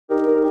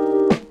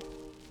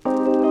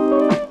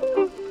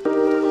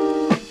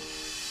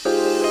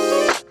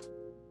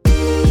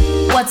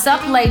What's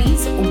up,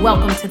 ladies?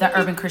 Welcome to the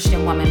Urban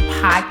Christian Woman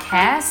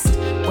podcast,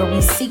 where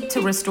we seek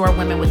to restore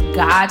women with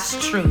God's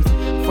truth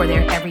for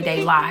their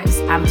everyday lives.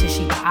 I'm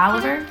Te'Sheba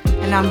Oliver.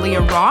 And I'm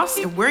Leah Ross,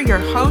 and we're your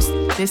hosts.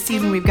 This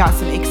season, we've got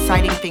some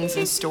exciting things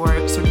in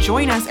store. So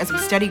join us as we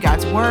study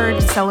God's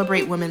Word,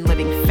 celebrate women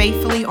living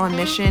faithfully on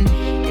mission,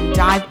 and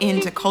dive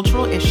into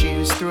cultural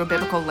issues through a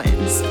biblical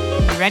lens.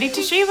 You ready,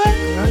 Te'Sheba?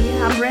 Girl,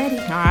 yeah, I'm ready.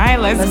 All right,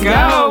 let's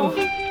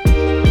go.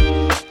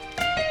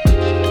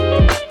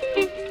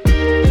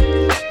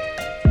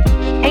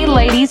 Hey,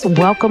 ladies,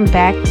 welcome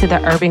back to the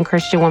Urban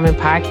Christian Woman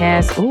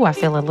podcast. Ooh, I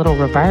feel a little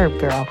reverb,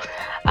 girl.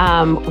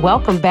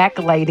 Welcome back,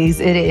 ladies.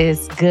 It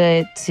is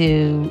good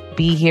to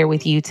be here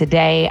with you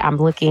today. I'm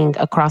looking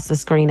across the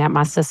screen at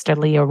my sister,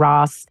 Leah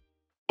Ross.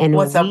 And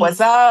What's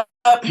up?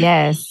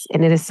 Yes,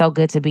 and it is so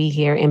good to be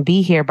here and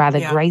be here by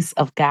the grace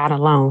of God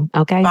alone,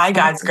 okay? By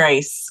God's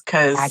grace,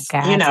 because,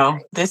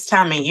 this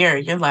time of year,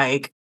 you're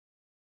like,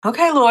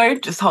 okay,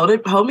 Lord, just hold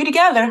me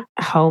together.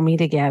 Hold me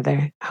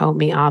together. Hold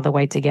me all the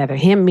way together.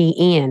 Hem me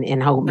in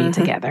and hold me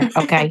together,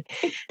 okay?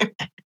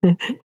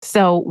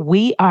 So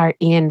we are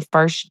in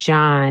 1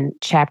 John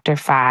chapter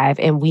 5,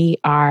 and we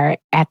are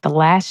at the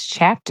last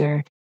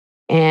chapter.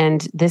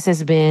 And this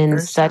has been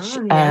such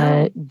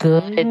a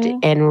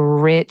good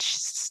and rich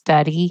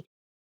study.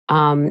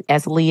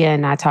 As Leah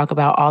and I talk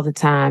about all the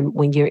time,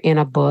 when you're in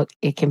a book,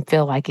 it can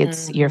feel like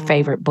it's your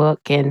favorite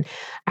book. And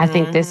I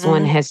think this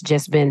one has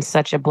just been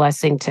such a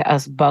blessing to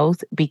us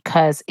both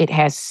because it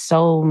has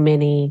so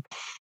many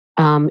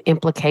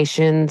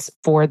implications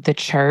for the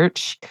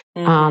church,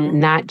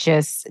 not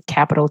just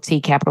capital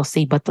T, capital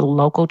C, but the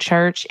local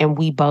church. And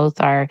we both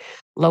are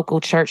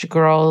local church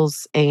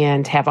girls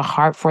and have a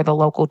heart for the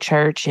local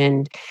church.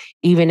 And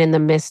even in the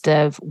midst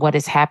of what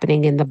is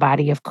happening in the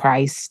body of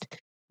Christ,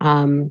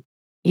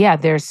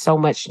 there's so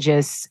much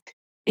just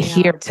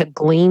here to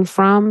glean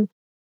from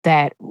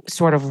that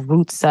sort of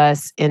roots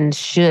us and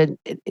should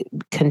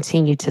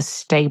continue to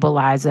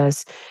stabilize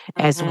us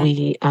as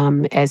we,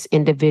 as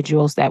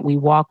individuals that we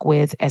walk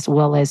with, as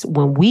well as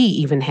when we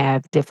even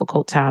have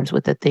difficult times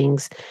with the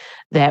things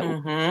that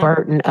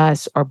burden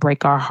us or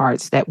break our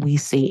hearts that we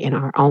see in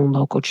our own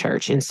local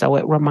church. And so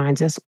it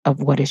reminds us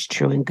of what is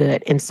true and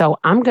good. And so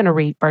I'm going to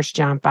read 1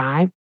 John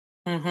 5.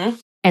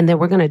 And then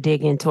we're going to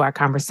dig into our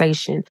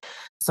conversation.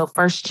 So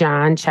 1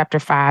 John chapter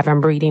 5,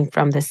 I'm reading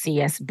from the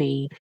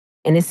CSB.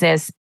 And it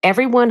says,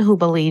 everyone who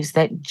believes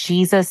that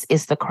Jesus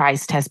is the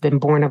Christ has been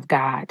born of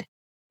God.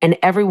 And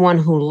everyone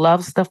who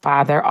loves the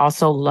Father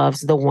also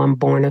loves the one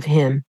born of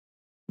him.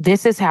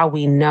 This is how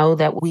we know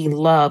that we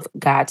love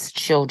God's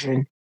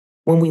children,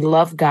 when we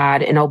love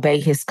God and obey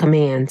his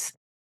commands.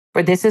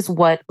 For this is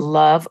what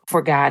love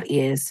for God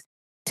is,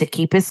 to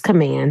keep his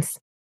commands.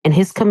 And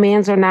his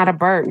commands are not a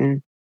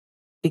burden,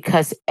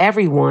 because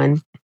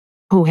everyone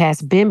who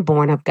has been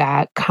born of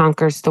God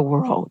conquers the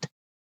world.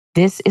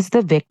 This is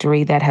the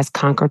victory that has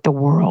conquered the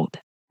world,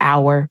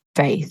 our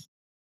faith.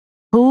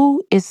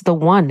 Who is the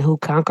one who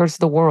conquers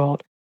the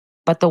world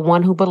but the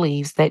one who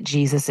believes that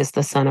Jesus is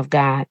the Son of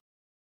God?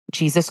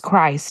 Jesus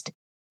Christ,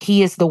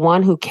 he is the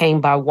one who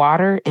came by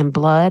water and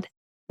blood,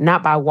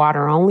 not by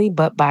water only,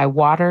 but by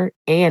water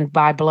and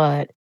by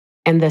blood.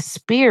 And the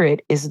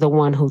Spirit is the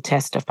one who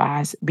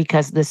testifies,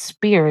 because the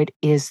Spirit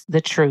is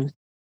the truth.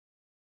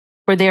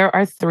 For there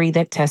are three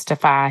that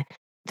testify,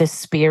 the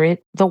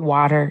Spirit, the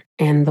water,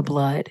 and the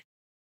blood.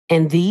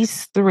 And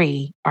these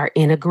three are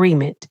in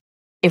agreement.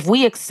 If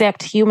we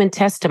accept human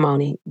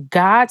testimony,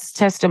 God's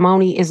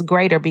testimony is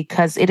greater,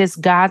 because it is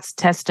God's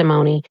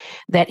testimony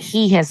that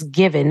he has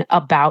given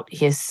about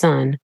his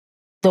Son.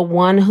 The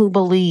one who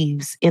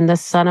believes in the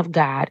Son of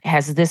God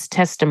has this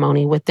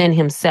testimony within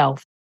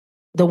himself.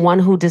 The one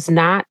who does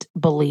not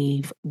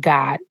believe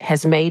God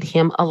has made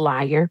him a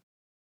liar,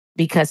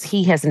 because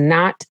he has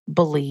not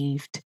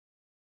believed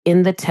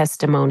in the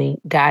testimony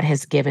God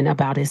has given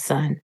about his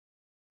Son.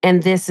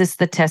 And this is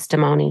the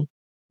testimony.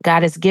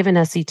 God has given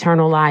us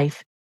eternal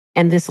life,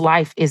 and this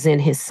life is in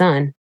his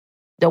Son.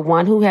 The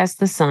one who has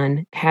the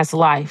Son has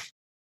life.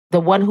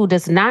 The one who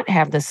does not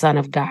have the Son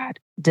of God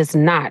does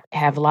not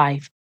have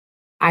life.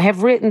 I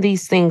have written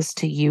these things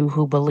to you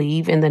who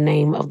believe in the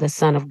name of the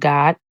Son of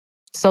God,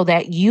 so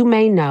that you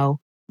may know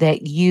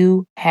that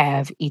you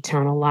have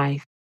eternal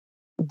life.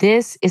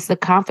 This is the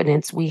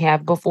confidence we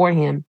have before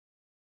him.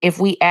 If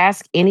we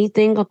ask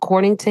anything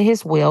according to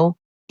his will,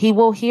 he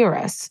will hear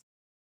us.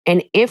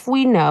 And if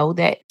we know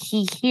that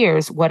he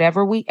hears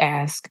whatever we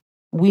ask,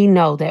 we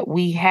know that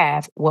we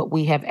have what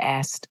we have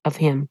asked of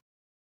him.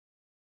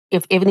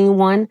 If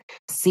anyone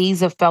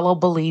sees a fellow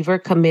believer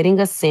committing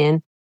a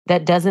sin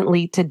that doesn't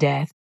lead to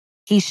death,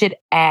 he should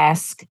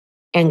ask,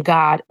 and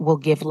God will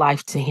give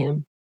life to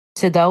him.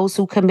 To those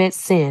who commit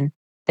sin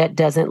that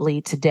doesn't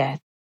lead to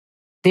death,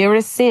 there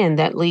is sin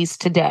that leads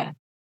to death.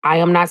 I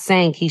am not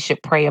saying he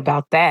should pray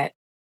about that.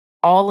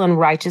 All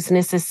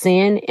unrighteousness is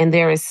sin, and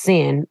there is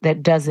sin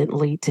that doesn't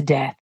lead to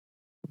death.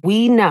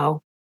 We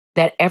know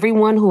that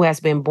everyone who has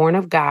been born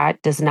of God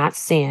does not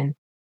sin,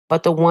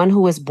 but the one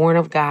who is born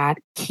of God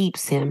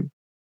keeps him,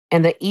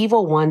 and the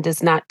evil one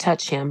does not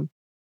touch him.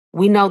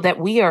 We know that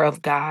we are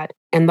of God,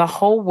 and the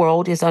whole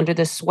world is under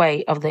the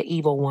sway of the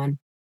evil one.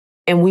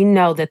 And we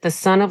know that the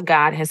Son of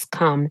God has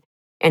come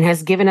and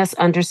has given us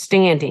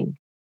understanding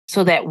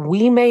so that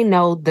we may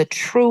know the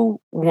true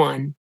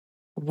one.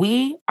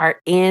 We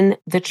are in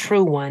the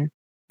true one,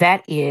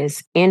 that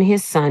is, in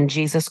his Son,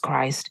 Jesus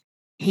Christ.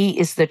 He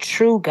is the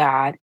true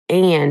God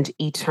and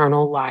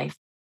eternal life.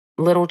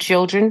 Little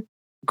children,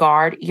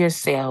 guard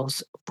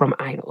yourselves from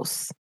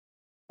idols.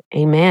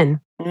 Amen.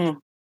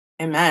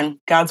 Amen.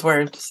 God's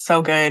word,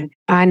 so good.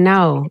 I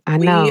know.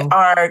 We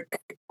are,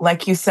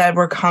 like you said,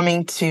 we're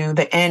coming to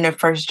the end of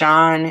First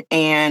John,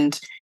 and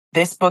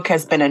this book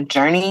has been a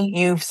journey.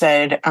 You've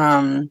said,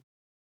 when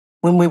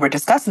we were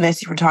discussing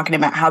this, you were talking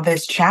about how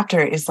this chapter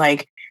is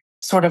like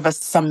sort of a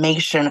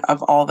summation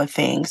of all the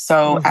things.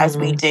 So as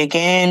we dig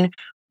in,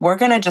 we're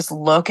going to just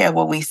look at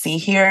what we see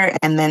here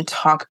and then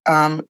talk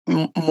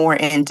more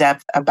in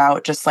depth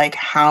about just like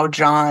how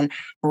John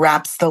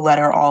wraps the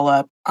letter all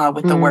up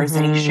with the words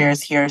that he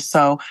shares here.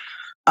 So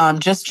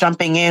just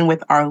jumping in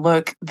with our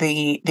look,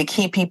 the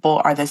key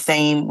people are the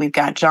same. We've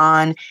got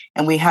John,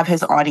 and we have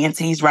his audience.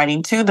 He's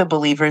writing to the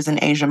believers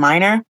in Asia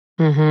Minor.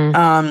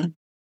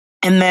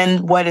 And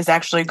then what is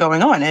actually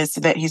going on is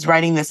that he's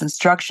writing this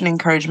instruction,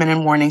 encouragement,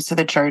 and warnings to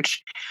the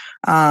church.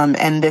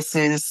 And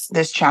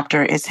this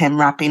chapter is him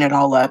wrapping it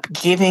all up,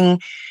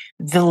 giving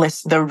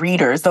the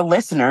readers, the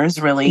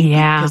listeners, really,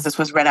 because this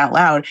was read out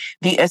loud,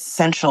 the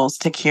essentials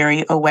to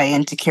carry away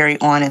and to carry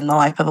on in the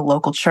life of the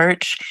local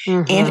church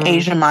in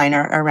Asia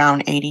Minor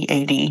around 80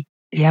 AD.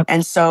 Yep.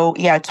 And so,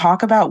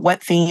 talk about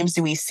what themes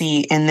do we see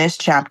in this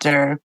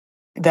chapter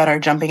that are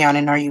jumping out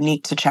and are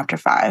unique to chapter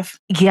 5.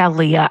 Yeah,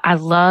 Leah, I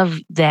love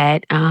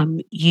that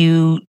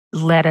you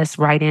led us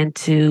right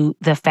into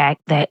the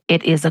fact that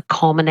it is a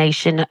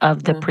culmination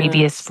of the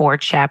previous 4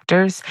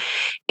 chapters.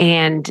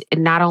 And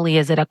not only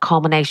is it a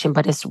culmination,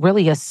 but it's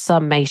really a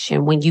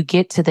summation. When you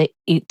get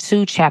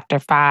to chapter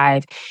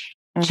 5,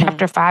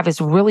 chapter 5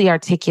 is really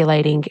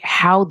articulating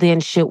how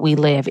then should we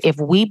live. If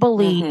we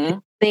believe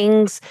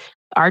things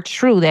are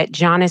true that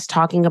John is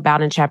talking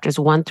about in chapters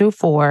 1 through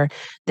 4,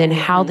 then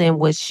how then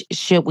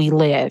should we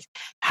live?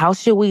 How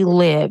should we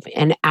live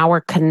in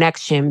our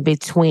connection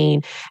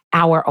between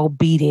our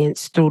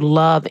obedience through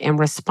love and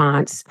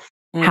response?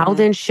 How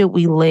then should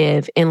we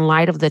live in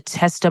light of the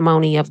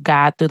testimony of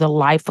God through the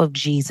life of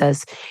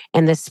Jesus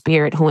and the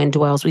Spirit who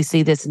indwells? We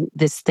see this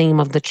theme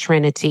of the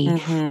Trinity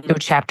through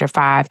chapter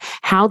 5.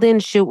 How then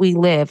should we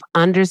live,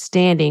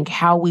 understanding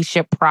how we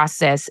should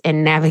process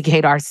and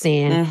navigate our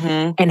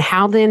sin? And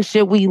how then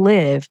should we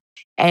live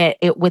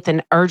with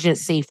an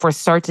urgency for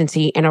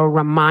certainty and a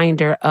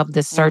reminder of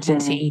the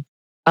certainty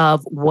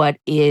of what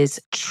is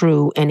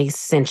true and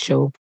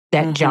essential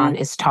that John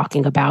is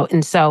talking about.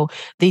 And so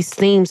these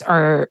themes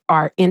are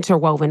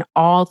interwoven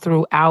all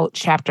throughout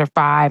chapter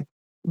 5,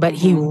 but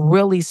he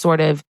really sort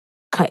of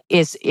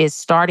is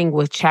starting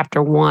with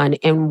chapter 1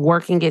 and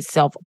working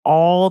itself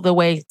all the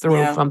way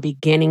through from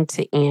beginning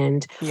to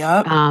end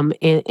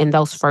in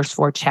those first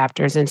 4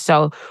 chapters. And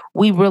so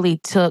we really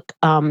took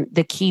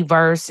the key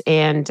verse,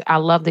 and I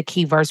love the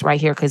key verse right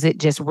here because it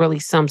just really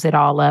sums it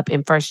all up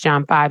in 1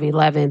 John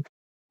 5:11.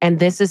 And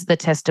this is the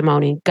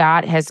testimony.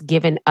 God has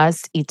given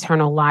us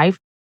eternal life,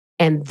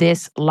 and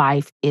this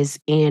life is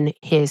in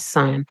his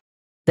Son.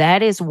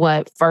 That is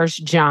what 1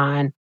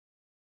 John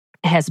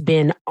has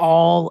been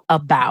all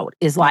about.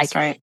 Is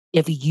like,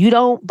 if you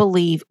don't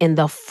believe in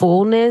the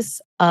fullness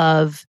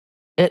of,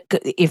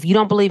 if you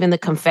don't believe in the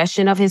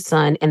confession of his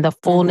Son and the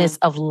fullness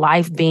of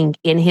life being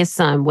in his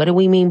Son, what do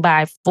we mean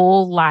by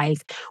full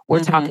life?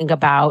 We're talking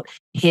about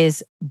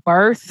his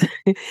birth,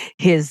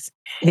 his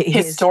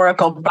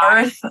historical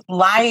birth,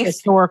 life,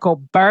 historical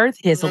birth,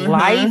 his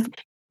life,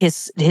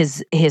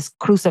 his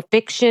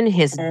crucifixion,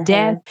 his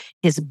death,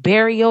 his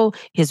burial,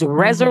 his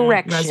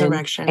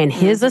resurrection, and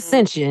his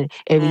ascension.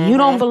 If you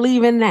don't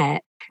believe in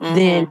that,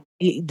 then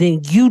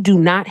you do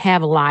not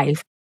have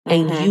life,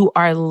 and you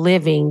are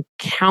living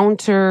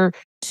counter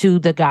to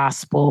the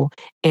gospel,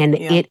 and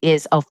it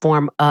is a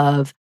form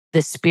of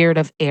the spirit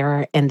of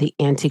error and the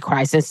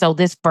Antichrist. And so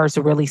this verse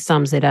really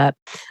sums it up.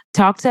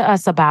 Talk to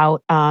us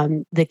about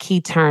the key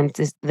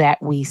terms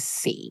that we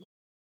see.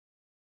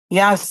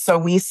 Yes, so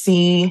we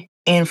see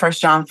in 1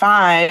 John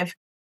 5,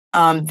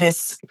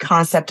 this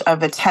concept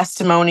of a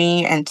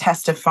testimony and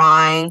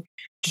testifying.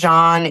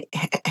 John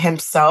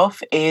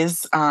himself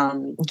is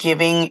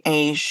giving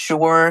a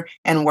sure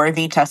and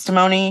worthy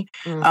testimony.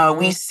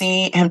 We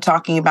see him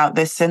talking about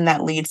the sin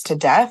that leads to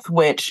death,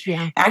 which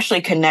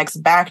actually connects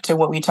back to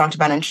what we talked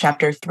about in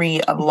chapter 3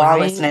 of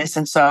lawlessness.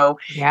 And so,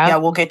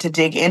 we'll get to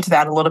dig into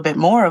that a little bit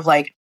more of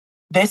like,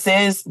 this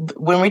is,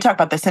 when we talk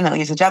about the sin that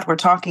leads to death, we're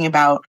talking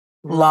about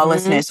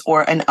lawlessness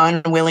or an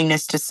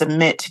unwillingness to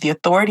submit to the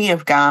authority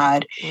of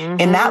God.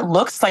 And that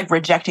looks like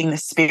rejecting the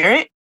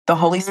Spirit, the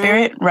Holy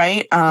Spirit,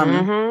 right?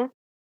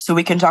 So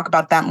we can talk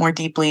about that more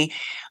deeply.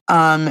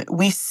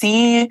 We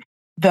see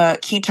the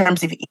key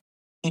terms of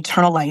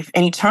eternal life,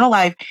 and eternal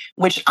life,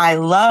 which I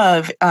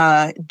love,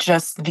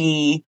 just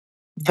the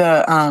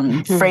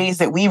phrase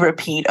that we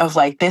repeat of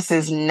like, this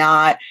is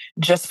not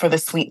just for the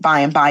sweet by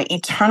and by.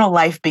 Eternal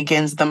life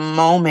begins the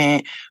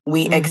moment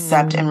we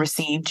accept and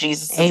receive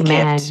Jesus'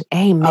 gift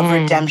of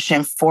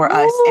redemption for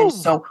us. And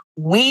so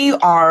we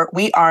are,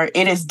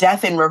 it is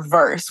death in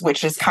reverse,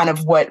 which is kind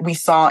of what we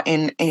saw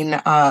in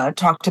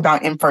talked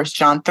about in 1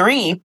 John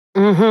 3.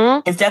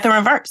 It's death in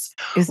reverse.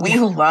 We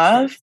who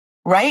love,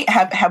 right,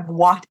 have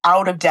walked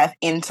out of death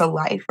into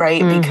life,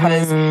 right?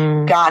 Because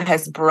God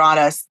has brought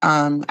us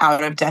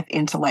out of death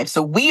into life.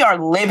 So we are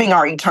living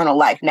our eternal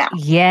life now.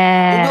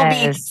 Yes. It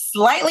will be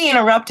slightly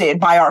interrupted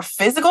by our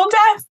physical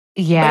death,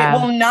 but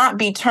it will not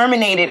be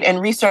terminated and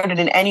restarted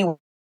in any way.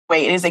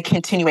 It is a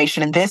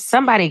continuation. And this,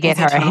 somebody get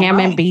her a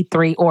Hammond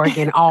B3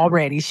 organ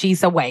already.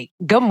 She's awake.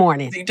 Good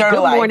morning. Good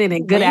morning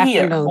and good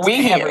afternoon to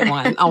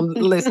everyone on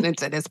listening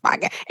to this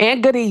podcast.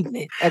 And good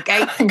evening.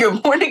 Okay.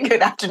 Good morning,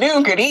 good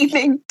afternoon, good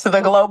evening to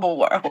the global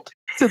world.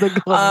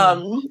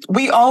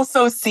 We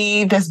also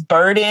see this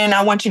burden.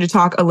 I want you to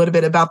talk a little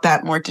bit about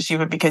that more,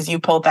 Te'Sheba, because you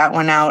pulled that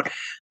one out.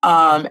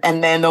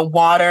 And then the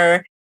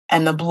water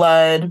and the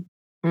blood,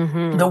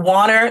 the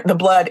water, the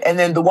blood, and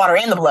then the water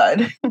and the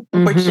blood,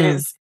 which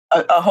is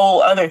a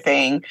whole other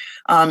thing.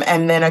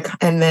 And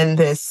then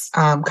this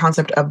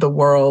concept of the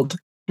world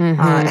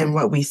and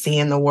what we see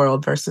in the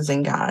world versus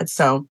in God.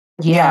 So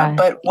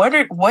but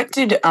what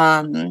did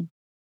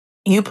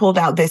you pulled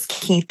out this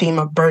key theme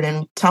of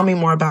burden? Tell me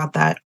more about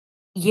that.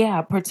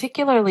 Yeah,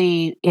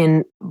 particularly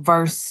in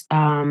verse,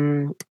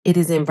 it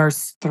is in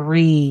verse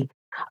 3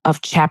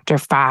 of chapter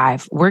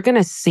 5. We're going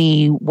to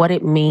see what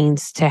it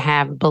means to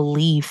have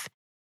belief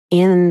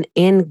in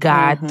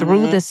God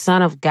through the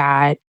Son of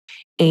God,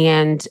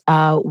 and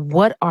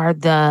what are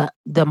the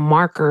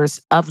markers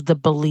of the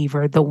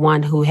believer, the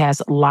one who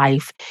has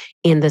life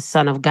in the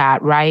Son of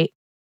God, right?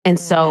 And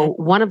so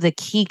one of the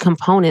key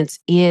components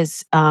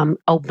is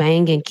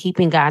obeying and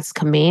keeping God's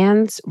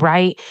commands,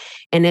 right?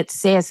 And it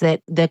says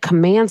that the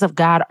commands of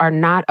God are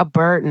not a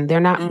burden. They're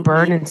not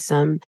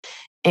burdensome.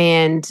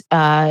 And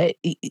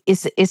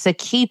it's a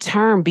key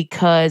term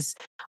because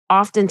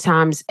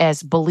oftentimes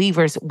as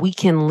believers, we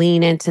can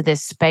lean into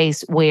this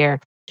space where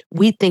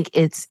we think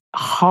it's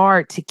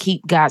hard to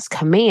keep God's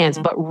commands,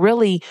 but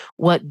really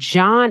what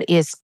John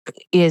is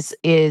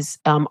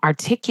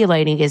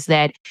articulating is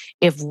that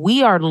if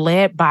we are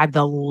led by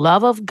the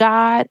love of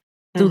God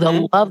through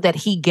the love that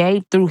he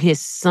gave through his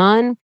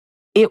son,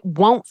 it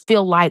won't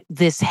feel like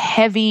this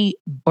heavy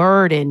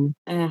burden.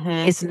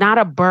 It's not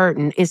a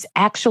burden. It's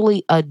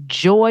actually a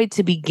joy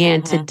to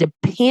begin to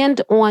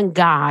depend on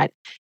God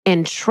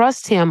and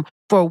trust him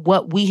for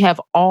what we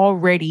have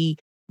already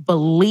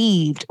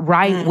believed,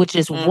 right? Which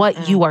is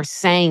what you are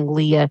saying,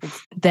 Leah,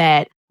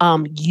 that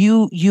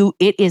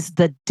it is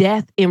the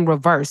death in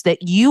reverse,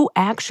 that you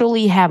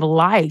actually have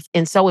life.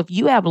 And so if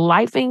you have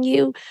life in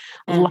you,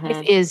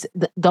 life is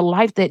the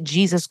life that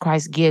Jesus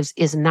Christ gives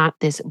is not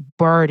this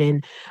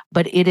burden,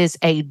 but it is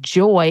a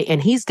joy.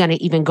 And he's going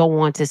to even go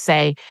on to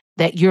say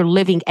that you're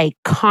living a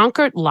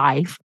conquered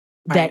life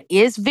that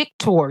is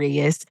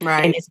victorious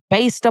and it's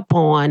based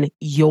upon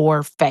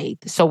your faith.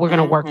 So we're going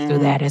to work through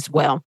that as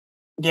well.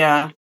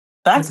 Yeah,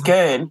 that's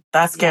good.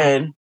 That's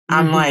good.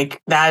 I'm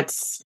like,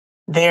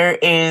 there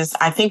is,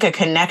 I think, a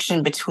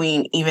connection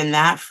between even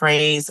that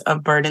phrase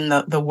of burden,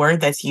 the word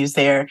that's used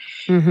there,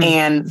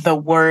 and the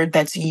word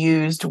that's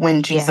used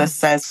when Jesus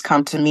says,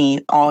 come to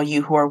me, all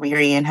you who are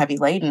weary and heavy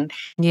laden,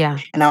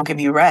 and I'll give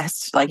you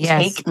rest. Like,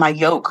 take my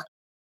yoke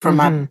for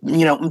my,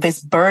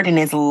 this burden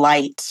is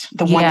light,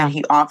 the one that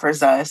he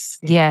offers us.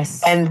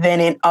 And then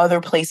in other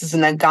places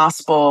in the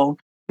gospel,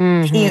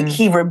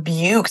 he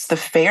rebukes the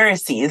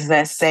Pharisees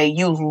that say,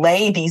 you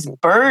lay these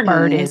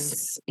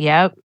burdens.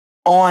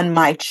 On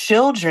my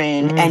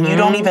children, and you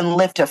don't even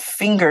lift a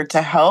finger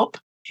to help.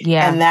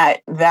 And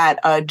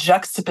that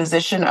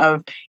juxtaposition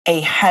of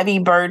a heavy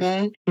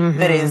burden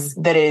that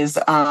is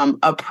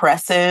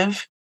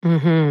oppressive,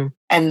 and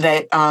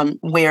that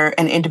where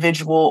an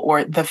individual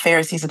or the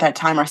Pharisees at that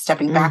time are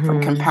stepping back from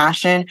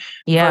compassion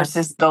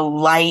versus the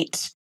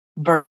light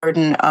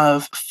burden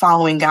of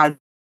following God's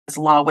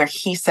law, where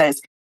he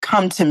says,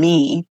 come to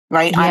me,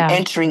 right? I'm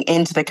entering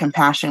into the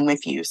compassion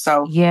with you.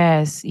 So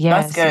that's good.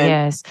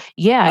 That's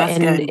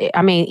and good.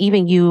 I mean,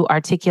 even you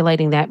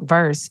articulating that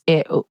verse,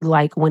 it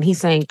like when he's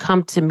saying,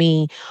 come to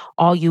me,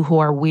 all you who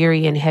are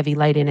weary and heavy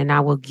laden, and I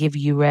will give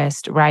you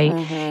rest, right?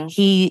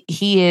 He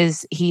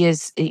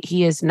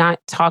is not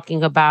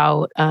talking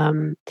about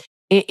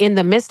in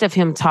the midst of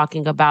him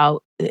talking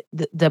about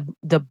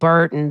the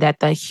burden that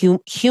the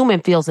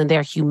human feels in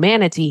their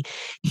humanity.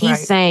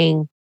 He's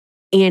saying,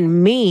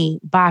 in me,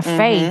 by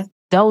faith,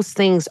 those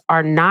things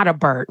are not a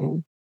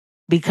burden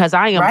because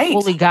I am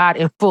fully God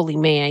and fully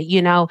man,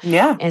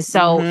 And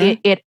so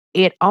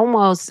it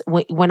almost,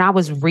 when I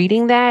was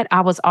reading that,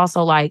 I was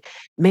also like,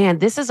 man,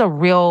 this is a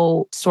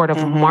real sort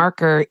of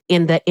marker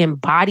in the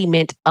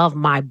embodiment of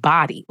my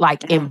body,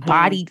 like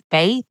embodied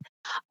faith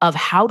of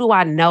how do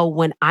I know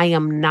when I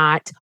am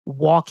not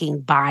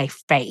walking by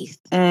faith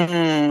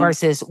Mm,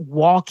 versus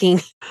walking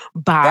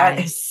that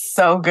by. is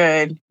so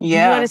good. Do you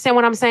Yeah. understand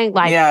what I'm saying?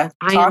 Like, Yeah.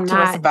 I Talk to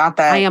us about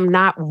I that. am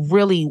not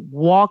really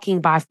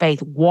walking by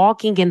faith,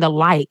 walking in the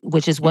light,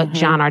 which is what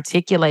John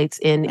articulates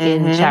in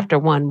chapter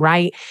 1,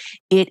 right?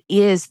 It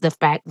is the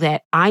fact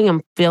that I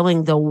am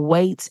feeling the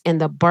weights and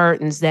the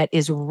burdens that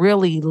is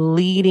really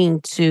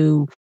leading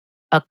to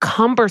a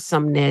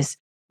cumbersomeness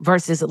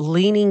versus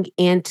leaning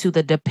into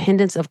the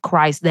dependence of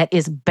Christ that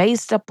is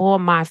based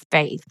upon my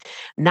faith.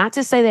 Not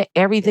to say that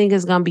everything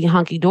is going to be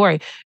hunky-dory.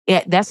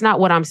 That's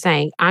not what I'm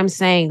saying. I'm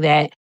saying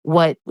that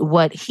what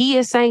he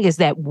is saying is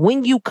that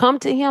when you come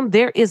to him,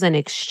 there is an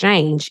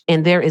exchange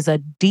and there is a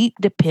deep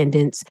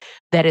dependence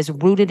that is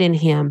rooted in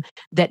him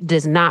that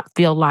does not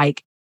feel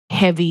like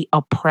heavy,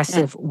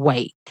 oppressive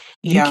weight.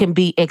 You can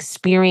be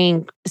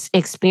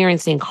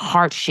experiencing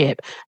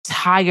hardship,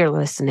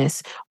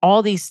 tirelessness,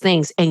 all these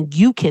things, and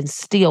you can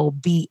still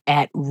be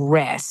at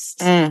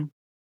rest and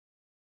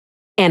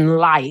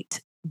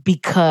light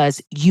because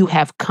you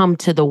have come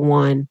to the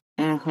one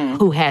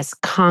who has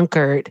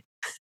conquered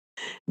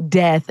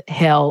death,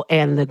 hell,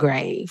 and the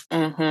grave.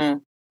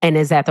 And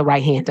is at the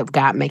right hand of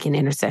God making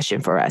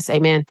intercession for us.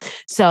 Amen.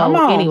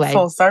 So anyway,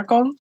 full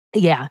circle.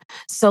 Yeah.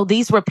 So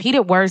these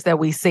repeated words that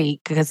we see,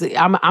 because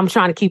I'm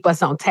trying to keep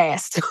us on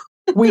task.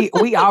 we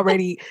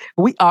already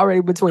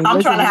between.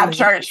 I'm trying to have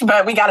church,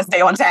 but we got to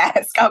stay on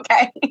task.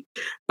 Okay.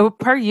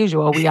 Per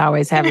usual, we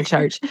always have in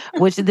church.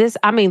 Which this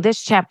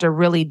chapter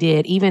really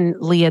did. Even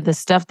Leah, the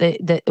stuff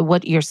that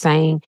what you're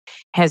saying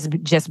has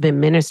just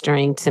been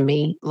ministering to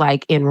me,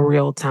 like in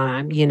real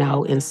time.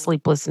 In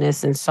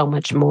sleeplessness and so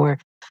much more.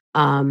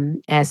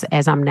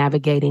 As I'm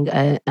navigating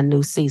a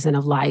new season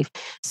of life.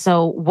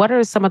 So what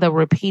are some of the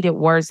repeated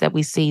words that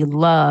we see?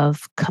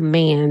 Love,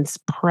 commands,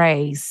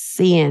 pray,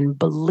 sin,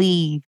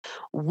 believe,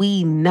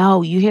 we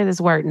know. You hear this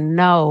word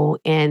know,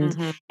 and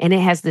it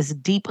has this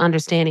deep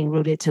understanding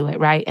rooted to it,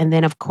 right? And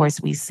then of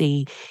course we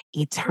see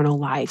eternal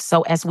life.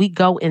 So as we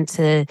go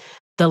into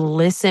the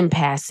listen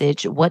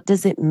passage, what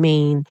does it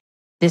mean?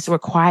 This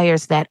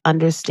requires that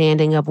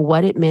understanding of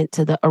what it meant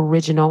to the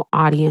original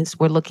audience.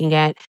 We're looking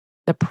at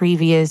the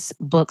previous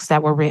books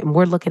that were written.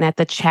 We're looking at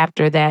the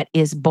chapter that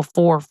is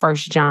before 1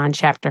 John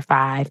chapter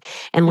 5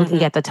 and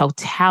looking at the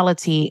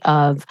totality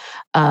of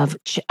 1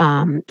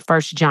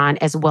 John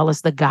as well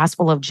as the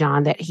Gospel of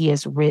John that he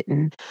has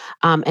written.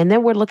 And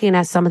then we're looking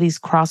at some of these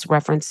cross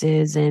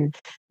references and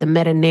the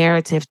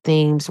meta-narrative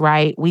themes,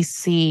 right? We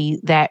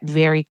see that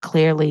very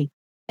clearly.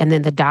 And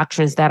then the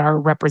doctrines that are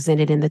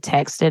represented in the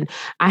text. And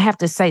I have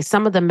to say,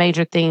 some of the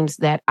major themes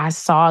that I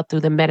saw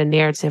through the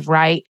meta-narrative,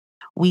 right?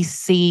 We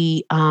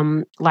see,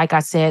 like I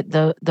said,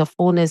 the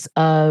fullness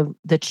of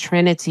the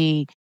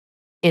Trinity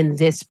in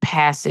this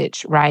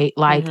passage, right?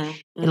 Like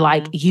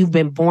you've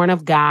been born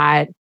of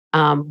God.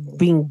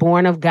 Being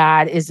born of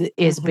God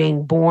is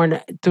being born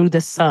through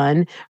the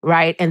Son,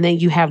 right? And then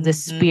you have the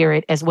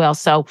Spirit as well.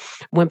 So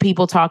when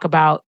people talk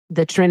about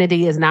the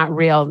Trinity is not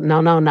real,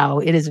 no,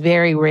 it is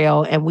very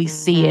real, and we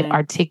see it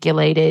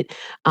articulated.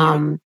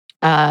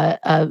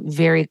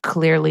 Very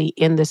clearly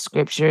in the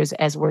scriptures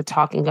as we're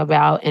talking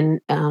about in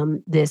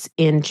this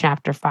in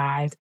chapter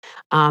 5.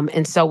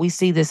 And so we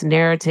see this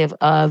narrative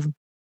of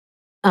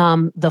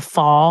the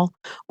fall.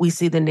 We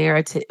see the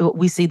narrative,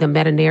 we see the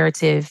meta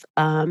narrative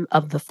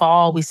of the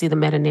fall. We see the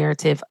meta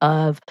narrative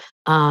of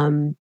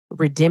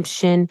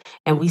redemption,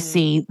 and we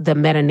see the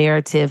meta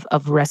narrative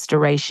of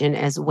restoration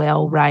as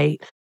well,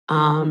 right?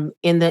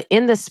 In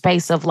the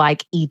space of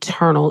like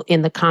eternal,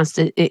 in the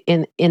constant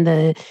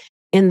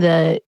in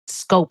the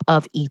scope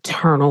of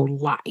eternal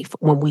life,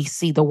 when we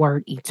see the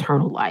word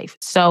eternal life.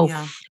 So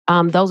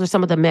those are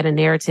some of the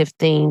meta-narrative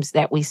themes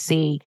that we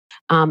see.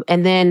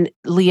 And then,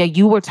 Leah,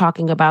 you were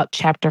talking about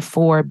chapter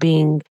 5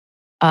 being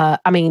a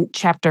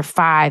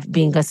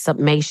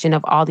summation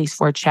of all these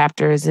 4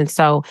 chapters. And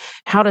so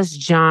how does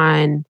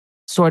John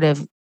sort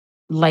of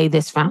lay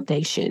this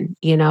foundation,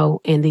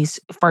 in these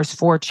first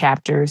 4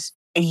 chapters?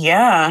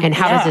 Yeah. And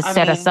how does it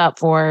set us up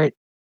for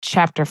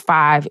chapter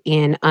 5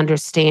 in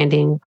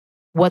understanding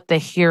what the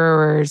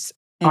hearers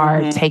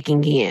are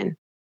taking in?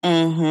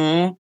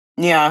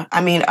 Yeah.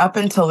 I mean, up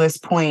until this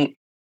point,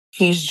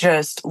 he's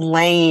just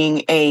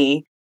laying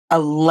a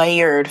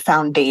layered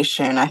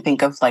foundation. I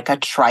think of like a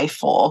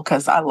trifle,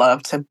 because I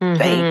love to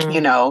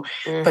bake,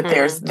 but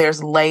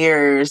there's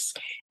layers,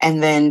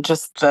 and then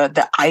just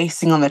the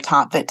icing on the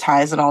top that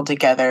ties it all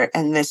together.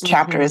 And this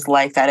chapter is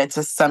like that. It's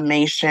a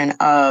summation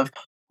of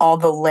all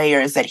the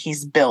layers that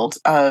he's built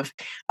of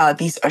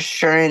these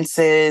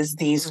assurances,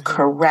 these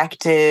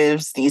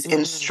correctives, these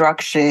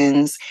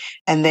instructions.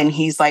 And then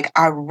he's like,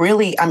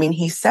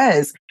 he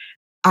says,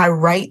 I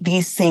write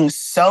these things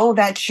so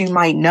that you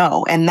might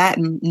know. And that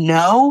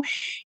know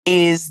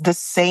is the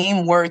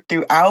same word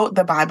throughout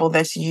the Bible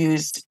that's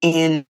used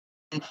in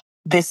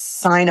this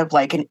sign of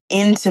like an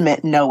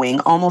intimate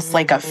knowing, almost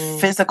like a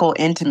physical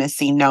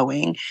intimacy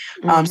knowing,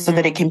 so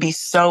that it can be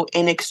so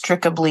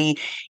inextricably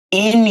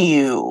in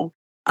you.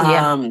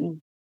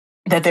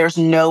 that there's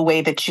no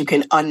way that you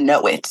can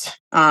unknow it.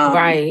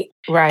 Right.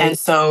 And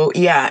so,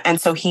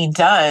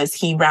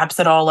 he wraps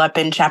it all up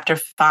in chapter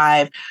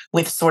 5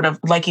 with sort of,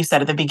 like you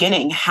said at the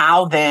beginning,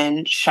 how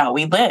then shall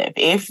we live?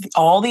 If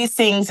all these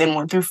things in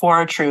 1 through 4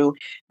 are true,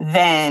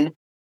 then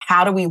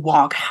how do we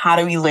walk? How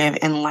do we live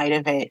in light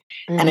of it?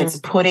 And it's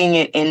putting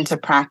it into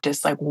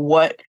practice, like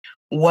what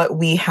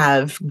we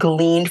have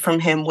gleaned from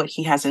him, what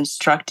he has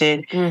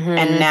instructed,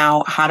 and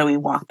now how do we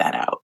walk that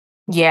out?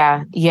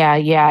 Yeah.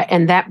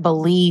 And that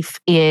belief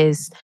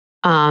is,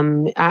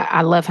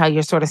 I love how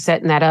you're sort of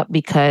setting that up,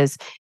 because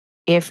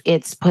if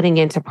it's putting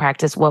into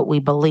practice what we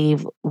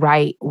believe,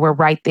 right, we're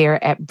right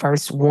there at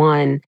verse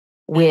 1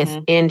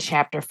 in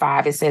chapter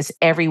 5. It says,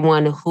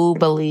 everyone who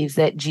believes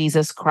that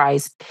Jesus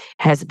Christ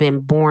has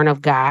been born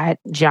of God,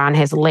 John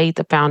has laid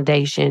the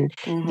foundation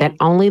that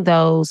only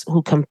those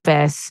who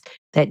confess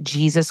that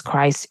Jesus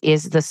Christ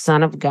is the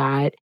Son of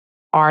God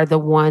are the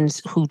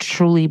ones who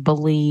truly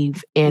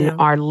believe and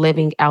are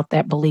living out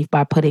that belief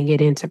by putting it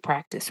into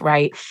practice,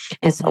 right?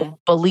 And so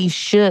belief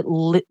should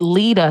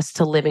lead us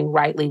to living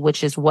rightly,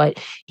 which is what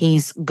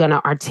he's going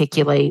to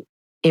articulate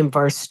in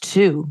verse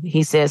 2.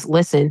 He says,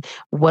 listen,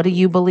 what do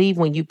you believe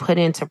when you put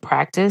into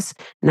practice?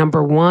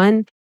 Number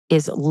 1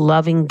 is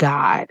loving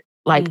God,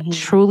 like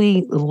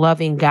truly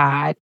loving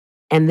God,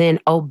 and then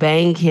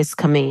obeying his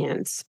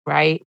commands,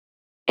 right?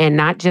 And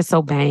not just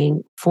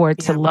obeying, for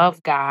to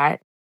love God,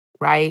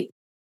 right?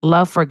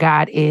 Love for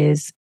God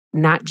is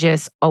not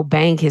just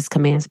obeying his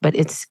commands, but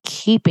it's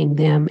keeping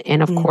them.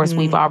 And of course,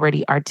 we've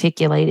already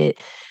articulated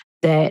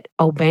that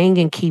obeying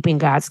and keeping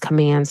God's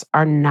commands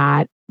are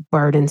not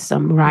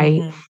burdensome,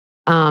 right?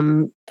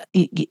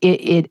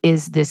 It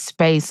is this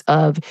space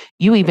of,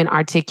 you even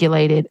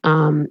articulated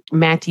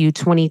Matthew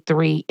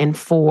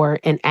 23:4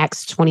 and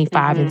Acts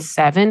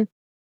 25:7.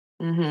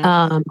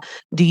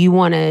 Do you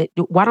want to,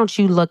 why don't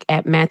you look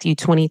at Matthew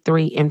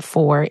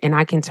 23:4, and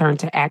I can turn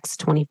to Acts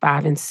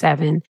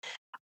 25:7.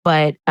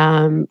 But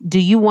do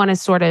you want to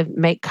sort of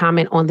make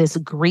comment on this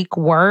Greek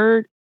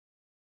word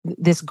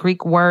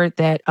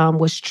that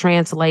was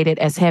translated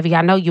as heavy?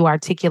 I know you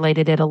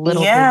articulated it a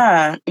little bit.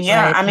 Yeah.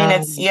 But, I mean,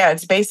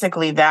 it's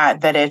basically that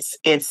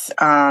it's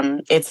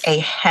a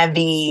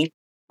heavy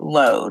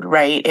load,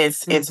 right?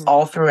 It's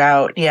all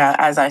throughout. Yeah,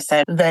 as I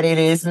said, that it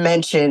is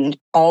mentioned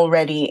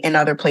already in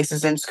other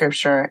places in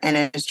scripture, and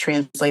it is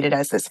translated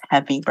as this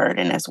heavy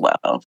burden as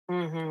well.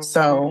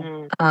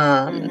 So,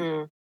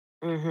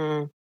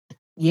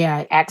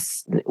 yeah,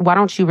 Acts. Why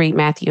don't you read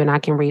Matthew and I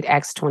can read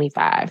Acts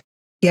 25?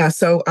 Yeah.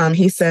 So,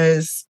 he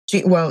says,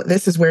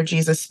 this is where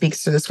Jesus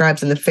speaks to the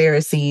scribes and the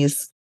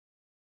Pharisees.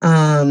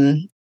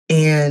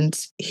 And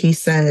he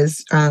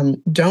says,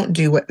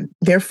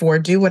 therefore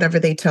do whatever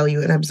they tell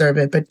you and observe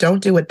it, but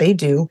don't do what they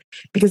do,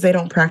 because they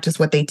don't practice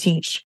what they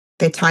teach.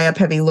 They tie up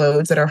heavy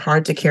loads that are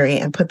hard to carry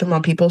and put them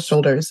on people's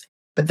shoulders,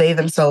 but they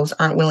themselves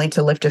aren't willing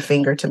to lift a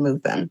finger to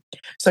move them.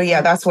 So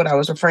yeah, that's what I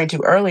was referring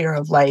to earlier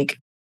of like,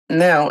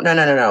 no.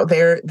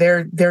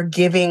 They're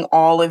giving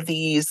all of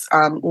these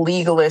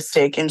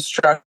legalistic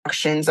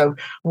instructions of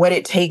what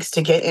it takes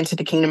to get into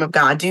the kingdom of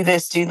God. Do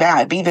this, do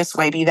that, be this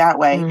way, be that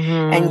way.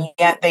 And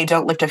yet they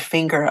don't lift a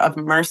finger of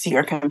mercy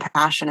or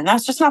compassion. And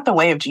that's just not the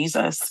way of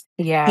Jesus.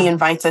 Yeah. He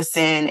invites us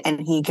in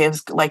and he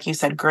gives, like you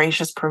said,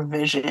 gracious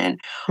provision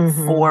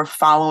for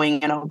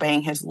following and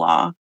obeying his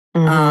law.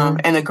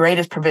 And the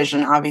greatest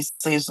provision,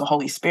 obviously, is the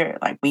Holy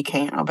Spirit. Like, we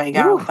can't obey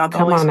God without the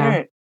Holy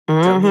Spirit.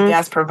 So he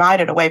has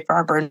provided a way for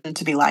our burden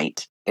to be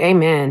light.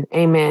 Amen.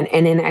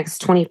 And in Acts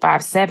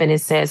 25:7,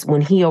 it says, when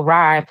he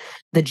arrived,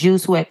 the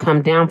Jews who had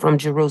come down from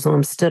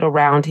Jerusalem stood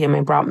around him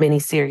and brought many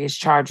serious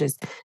charges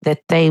that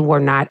they were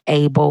not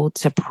able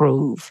to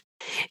prove.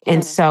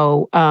 And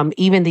so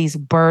even these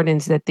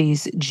burdens that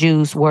these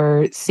Jews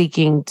were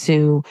seeking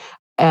to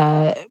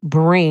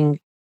bring,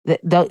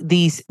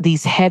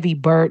 these heavy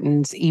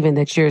burdens, even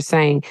that you're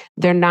saying,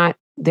 they're not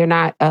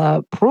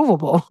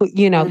provable.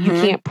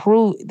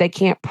 They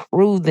can't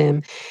prove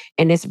them.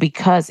 And it's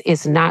because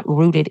it's not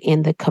rooted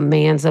in the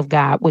commands of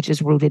God, which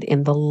is rooted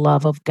in the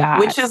love of God.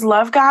 Which is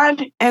love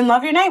God and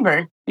love your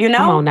neighbor, Come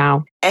on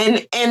now.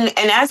 And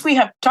as we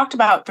have talked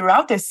about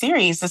throughout this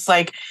series, it's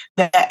like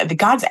the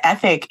God's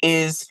ethic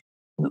is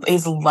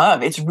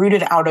love. It's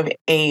rooted out of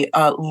a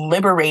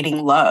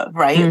liberating love,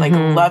 right? Like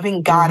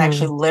loving God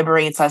actually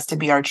liberates us to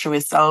be our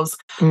truest selves.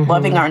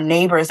 Loving our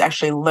neighbors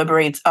actually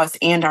liberates us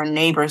and our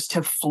neighbors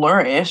to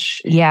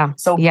flourish. Yeah.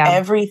 So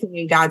everything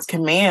in God's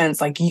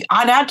commands, like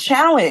I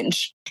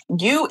challenge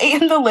you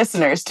and the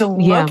listeners to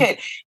look at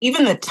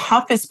even the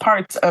toughest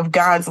parts of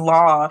God's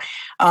law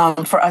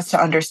for us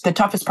to understand, the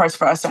toughest parts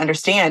for us to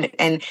understand,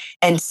 and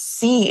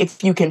see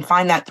if you can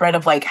find that thread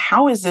of like,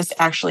 how is this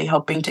actually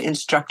helping to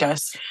instruct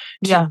us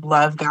to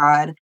love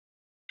God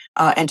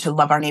and to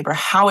love our neighbor?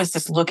 How is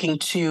this looking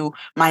to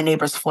my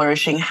neighbor's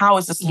flourishing? How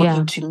is this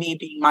looking to me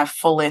being my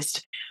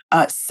fullest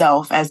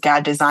self as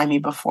God designed me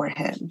before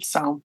him?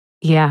 So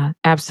yeah,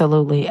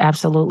 absolutely.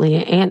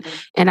 And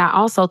I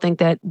also think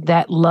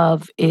that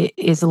love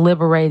is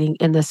liberating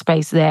in the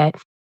space that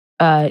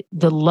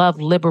the love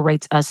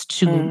liberates us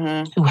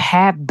to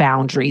have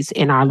boundaries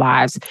in our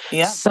lives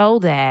so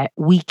that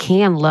we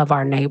can love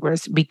our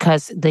neighbors,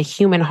 because the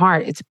human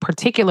heart, it's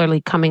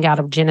particularly coming out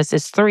of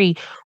Genesis 3.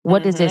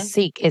 What does it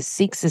seek? It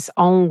seeks its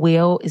own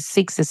will. It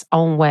seeks its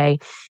own way.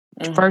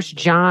 First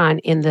John,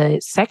 in the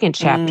second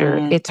chapter,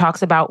 it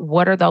talks about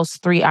what are those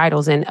three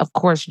idols. And of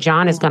course,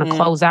 John is going to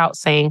close out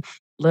saying,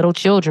 little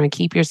children,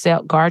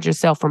 guard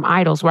yourself from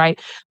idols, right?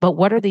 But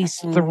what are these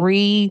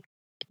three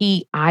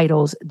key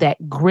idols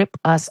that grip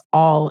us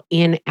all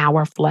in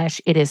our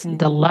flesh? It is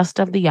the lust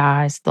of the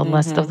eyes, the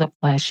lust of the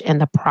flesh,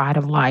 and the pride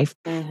of life.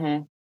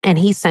 And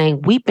he's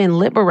saying we've been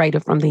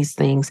liberated from these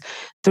things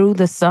through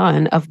the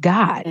Son of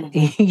God,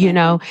 you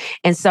know?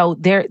 And so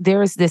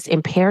there is this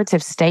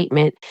imperative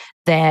statement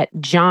that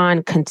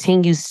John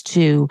continues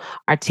to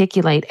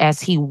articulate as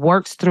he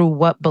works through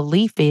what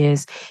belief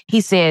is.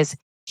 He says,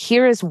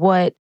 here is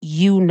what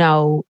you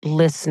know,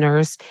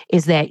 listeners,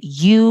 is that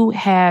you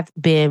have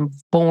been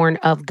born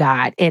of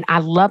God. And I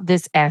love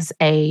this as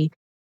a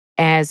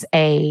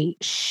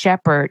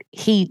shepherd.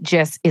 He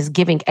just is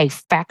giving a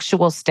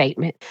factual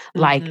statement.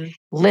 Like,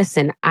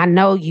 listen, I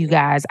know you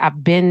guys,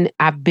 I've been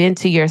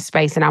to your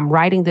space, and I'm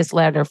writing this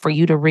letter for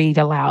you to read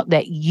aloud,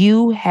 that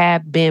you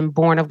have been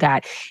born of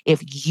God.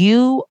 If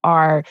you've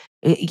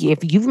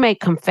made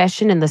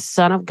confession in the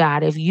Son of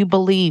God, if you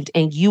believed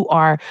and you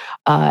are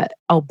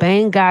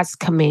obeying God's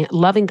command,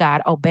 loving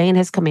God, obeying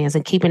his commands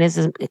and keeping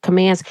his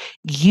commands,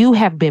 you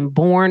have been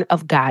born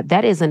of God.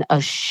 That is an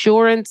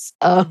assurance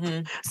of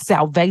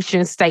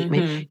salvation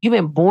statement. You've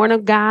been born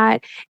of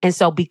God. And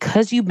so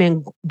because you've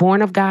been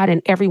born of God,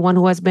 and everyone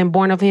who has been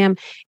born of him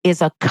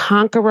is a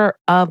conqueror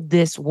of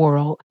this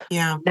world.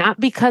 Yeah. Not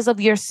because of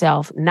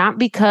yourself, not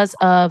because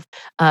of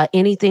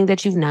anything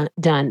that you've not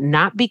done,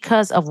 not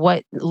because of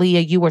what, Leah,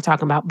 you were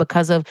talking about,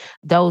 because of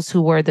those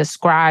who were the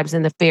scribes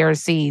and the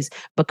Pharisees,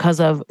 because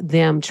of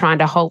them trying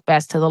to hold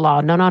fast to the law.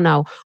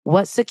 No.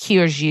 What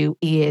secures you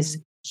is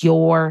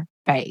your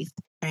faith.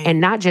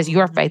 And not just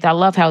your faith. I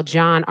love how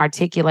John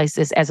articulates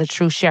this as a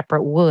true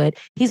shepherd would.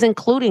 He's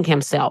including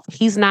himself.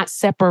 He's not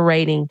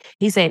separating.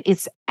 He's saying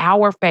it's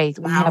our faith.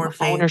 We have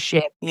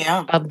ownership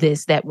of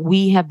this, that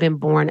we have been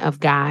born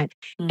of God.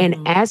 And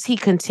as he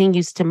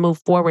continues to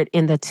move forward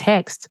in the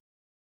text,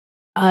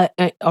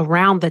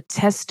 around the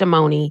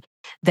testimony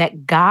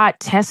that God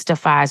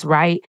testifies,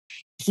 right?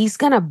 He's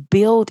going to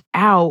build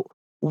out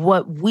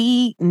what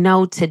we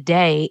know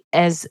today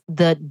as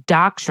the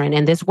doctrine.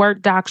 And this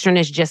word doctrine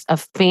is just a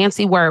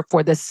fancy word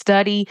for the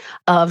study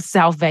of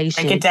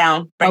salvation. Break it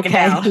down. Break it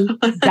down.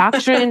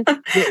 Doctrine,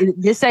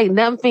 this ain't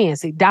nothing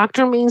fancy.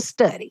 Doctrine means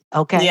study.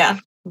 Okay. Yeah.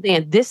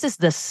 Then this is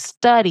the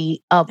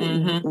study of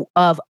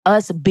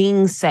us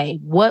being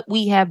saved, what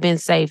we have been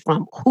saved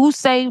from, who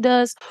saved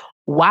us,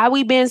 why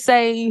we've been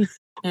saved,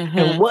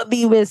 and what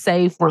we've been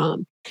saved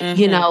from.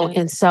 You know,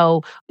 and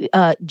so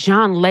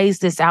John lays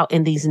this out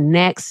in these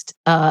next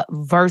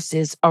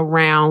verses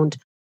around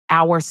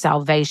our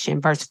salvation.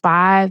 Verse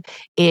 5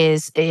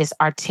 is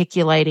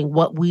articulating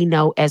what we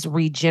know as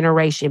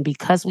regeneration.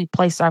 Because we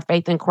place our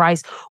faith in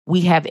Christ,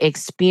 we have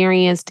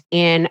experienced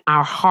in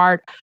our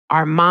heart,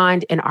 our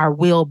mind, and our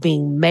will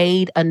being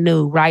made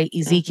anew, right?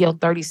 Ezekiel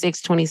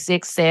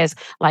 36:26 says,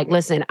 like,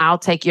 listen, I'll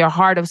take your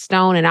heart of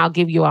stone and I'll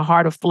give you a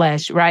heart of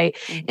flesh, right?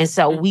 And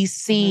so we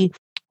see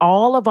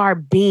all of our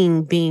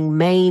being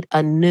made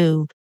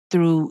anew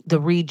through the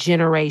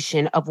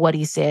regeneration of what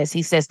he says.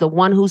 He says, the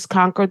one who's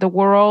conquered the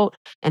world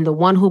and the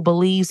one who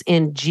believes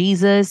in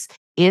Jesus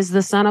is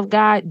the Son of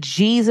God.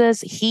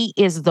 Jesus, he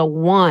is the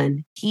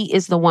one. He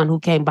is the one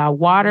who came by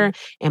water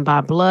and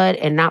by blood,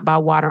 and not by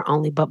water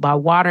only, but by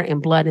water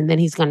and blood. And then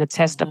he's going to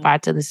testify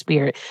to the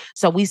Spirit.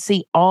 So we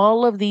see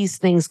all of these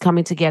things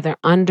coming together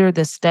under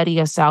the study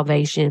of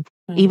salvation,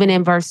 even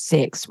in verse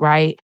 6,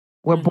 right?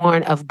 We're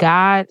born of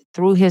God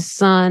through his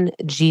Son,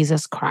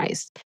 Jesus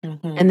Christ.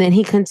 And then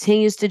he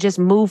continues to just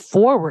move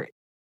forward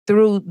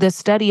through the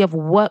study of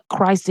what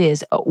Christ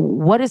is.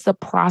 What is the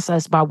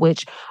process by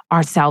which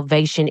our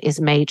salvation is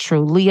made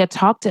true? Leah,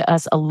 talk to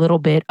us a little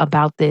bit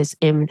about this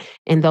in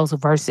those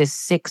verses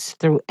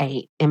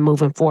 6-8 and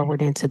moving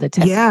forward into the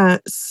text. Yeah.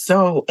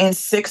 So in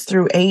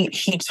 6-8,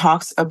 he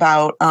talks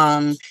about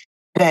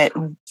that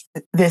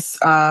this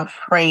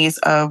phrase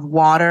of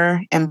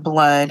water and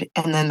blood,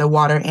 and then the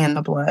water and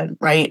the blood,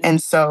 right?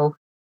 And so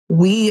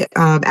we,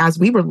 as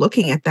we were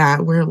looking at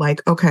that, we're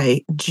like,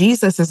 okay,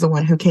 Jesus is the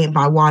one who came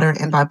by water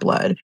and by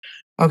blood.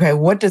 Okay,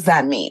 what does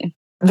that mean?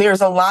 There's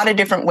a lot of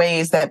different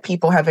ways that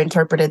people have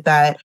interpreted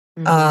that.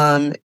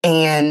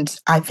 And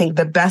I think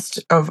the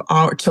best of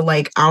our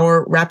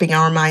wrapping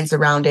our minds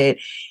around it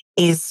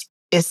is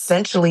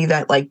essentially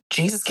that, like,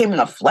 Jesus came in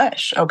the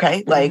flesh,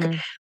 okay? Like,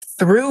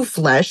 through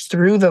flesh,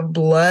 through the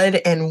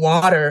blood and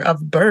water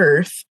of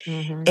birth,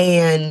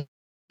 and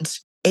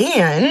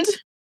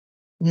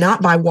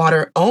not by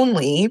water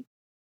only,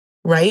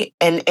 right?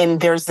 And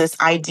there's this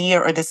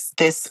idea, or this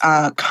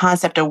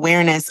concept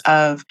awareness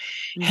of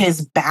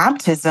his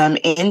baptism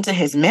into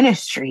his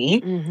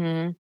ministry,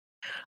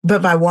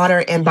 but by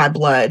water and by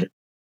blood.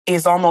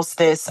 is almost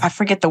this, I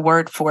forget the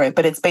word for it,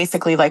 but it's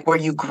basically like where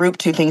you group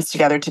two things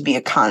together to be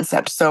a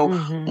concept. So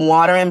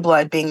water and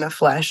blood being the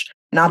flesh,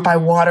 not by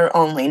water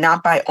only,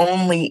 not by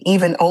only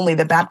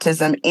the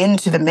baptism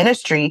into the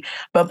ministry,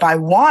 but by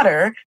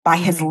water, by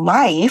his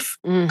life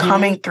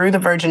coming through the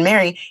Virgin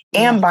Mary,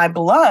 and by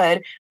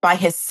blood, by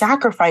his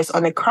sacrifice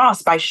on the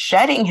cross, by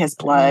shedding his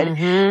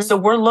blood. So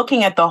we're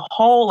looking at the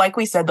whole, like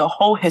we said, the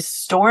whole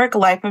historic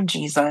life of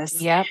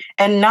Jesus.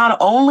 And not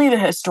only the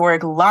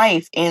historic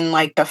life in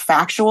like the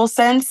factual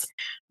sense,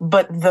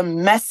 but the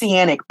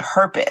messianic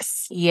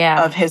purpose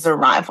of his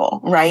arrival,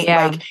 right?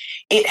 Like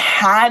it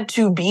had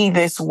to be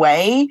this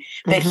way,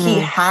 that he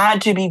had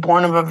to be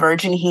born of a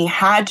virgin. He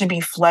had to be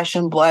flesh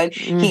and blood.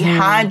 He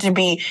had to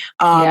be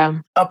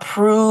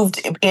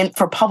approved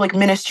for public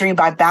ministry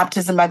by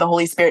baptism by the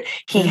Holy Spirit.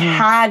 He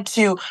had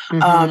to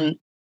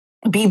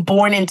be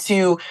born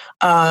into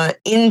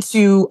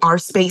our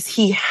space.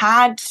 He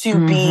had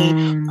to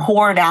be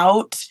poured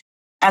out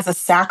as a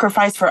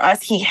sacrifice for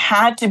us. He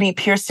had to be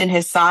pierced in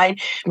his side,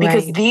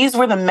 because these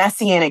were the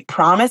messianic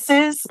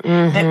promises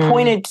that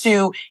pointed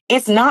to,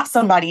 it's not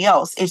somebody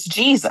else, it's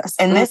Jesus.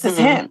 And this is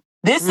him.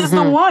 This is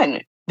the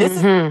one. This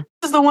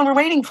is the one we're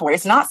waiting for.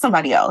 It's not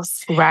somebody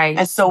else.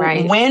 And so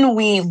when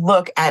we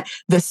look at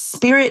the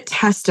Spirit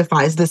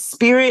testifies, the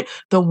Spirit,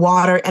 the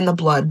water, and the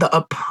blood, the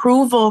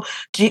approval,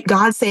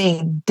 God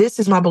saying, this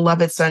is my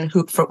beloved Son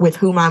with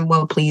whom I'm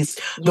well pleased.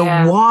 The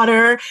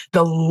water,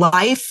 the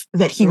life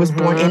that he was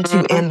born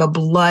into, and the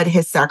blood,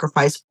 his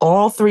sacrifice,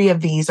 all three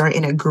of these are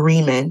in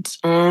agreement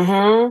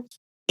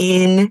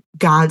in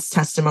God's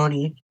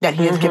testimony that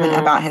he has given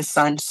about his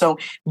Son. So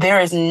there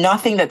is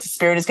nothing that the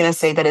Spirit is going to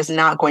say that is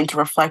not going to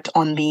reflect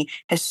on the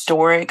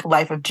historic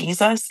life of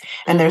Jesus.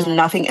 And there's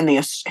nothing in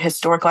the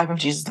historic life of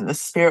Jesus that the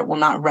Spirit will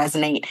not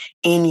resonate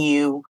in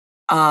you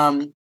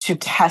to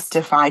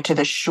testify to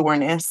the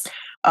sureness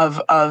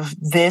of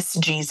this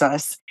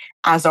Jesus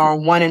as our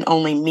one and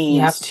only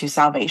means to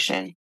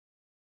salvation.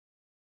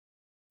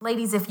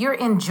 Ladies, if you're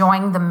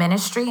enjoying the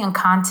ministry and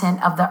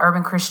content of the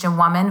Urban Christian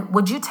Woman,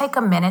 would you take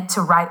a minute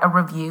to write a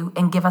review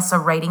and give us a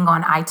rating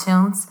on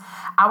iTunes?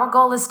 Our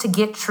goal is to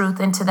get truth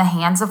into the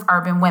hands of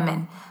urban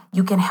women.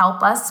 You can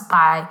help us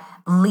by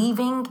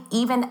leaving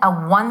even a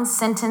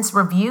 1-sentence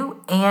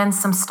review and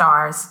some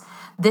stars.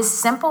 This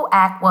simple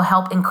act will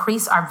help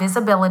increase our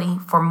visibility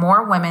for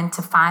more women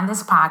to find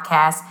this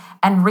podcast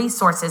and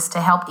resources to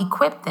help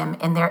equip them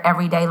in their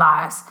everyday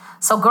lives.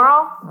 So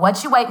girl,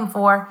 what you waiting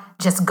for?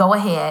 Just go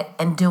ahead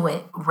and do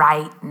it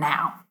right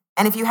now.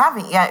 And if you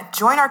haven't yet,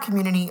 join our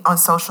community on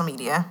social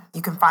media.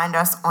 You can find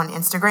us on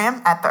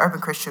Instagram at The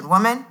Urban Christian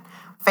Woman,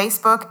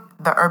 Facebook,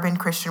 The Urban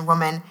Christian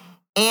Woman,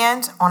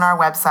 and on our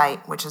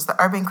website, which is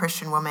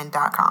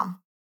theurbanchristianwoman.com.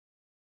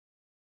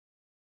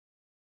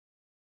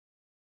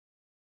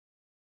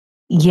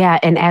 Yeah.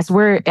 And as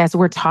we're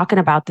talking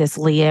about this,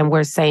 Leah, and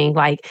we're saying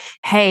like,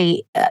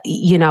 hey,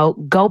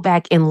 go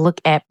back and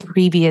look at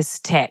previous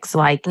texts.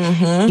 Like,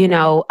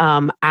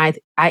 it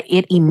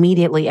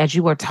immediately, as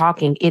you were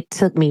talking, it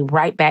took me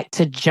right back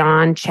to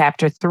John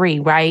chapter 3,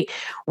 right?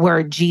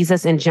 Where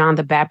Jesus and John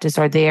the Baptist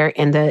are there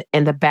and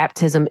the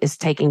baptism is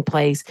taking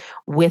place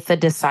with the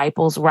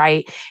disciples,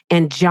 right?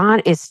 And John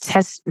is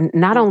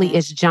not only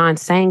is John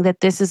saying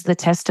that this is the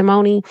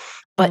testimony,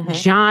 but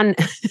John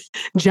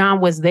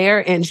was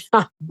there, and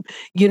John,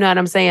 you know what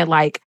I'm saying?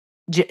 Like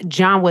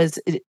John was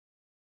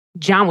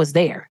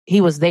there.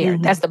 He was there.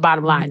 That's the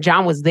bottom line.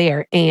 John was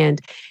there.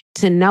 And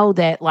to know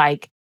that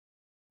like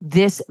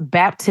this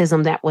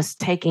baptism that was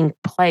taking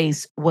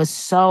place was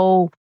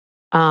so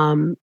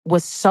profound,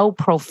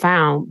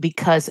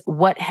 because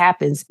what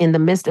happens in the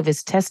midst of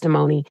his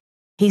testimony,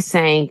 he's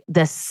saying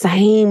the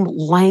same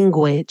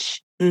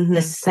language,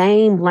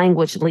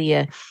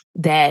 Leah,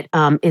 that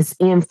is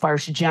in 1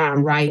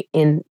 John, right?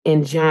 In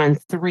John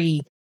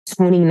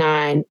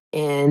 3:29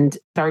 and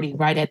 30,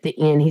 right at the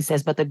end, he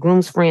says, but the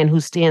groom's friend who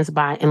stands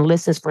by and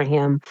listens for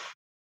him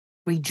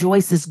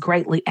rejoices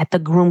greatly at the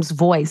groom's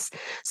voice.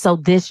 So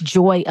this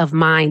joy of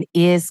mine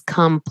is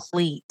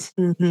complete.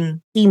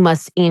 He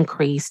must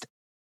increase,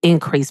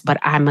 but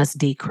I must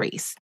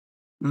decrease.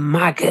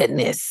 My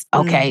goodness.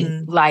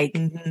 Okay.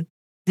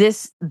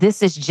 This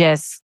is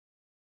just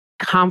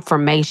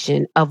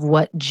confirmation of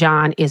what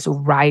John is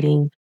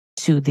writing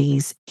to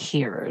these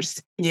hearers.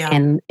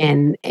 And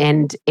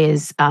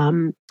is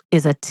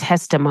a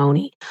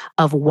testimony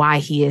of why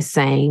he is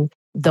saying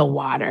the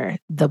water,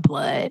 the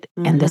blood,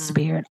 and the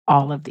Spirit,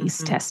 all of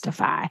these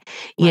testify,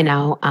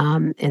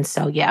 and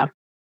so,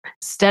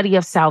 study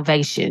of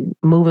salvation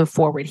moving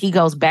forward. He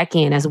goes back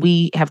in, as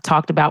we have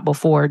talked about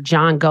before,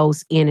 John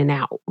goes in and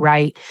out,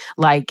 right?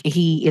 Like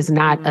he is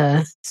not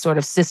a sort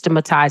of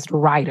systematized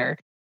writer.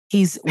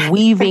 He's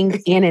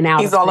weaving in and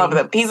out. He's all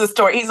over he's a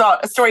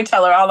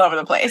storyteller all over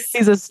the place.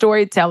 He's a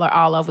storyteller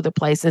all over the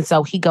place. And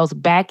so he goes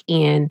back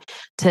in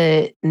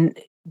to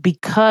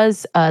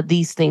because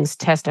these things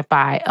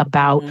testify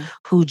about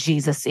who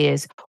Jesus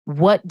is,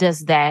 what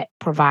does that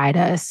provide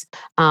us?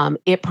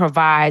 It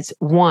provides,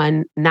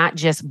 one, not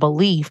just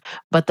belief,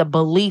 but the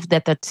belief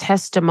that the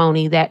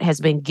testimony that has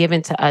been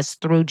given to us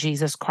through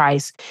Jesus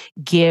Christ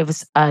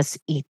gives us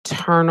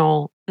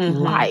eternal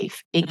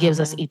life. It gives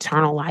us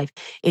eternal life.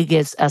 It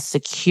gives us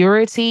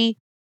security,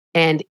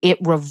 and it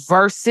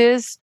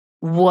reverses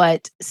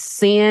what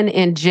sin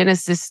in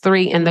Genesis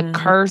 3 and the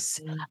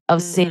curse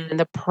of sin and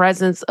the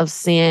presence of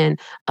sin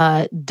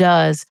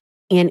does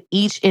in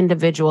each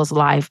individual's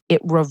life.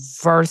 It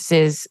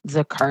reverses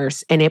the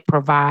curse and it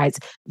provides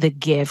the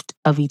gift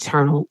of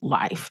eternal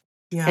life.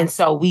 Yeah. And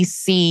so we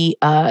see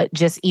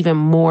just even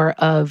more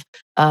of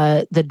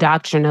the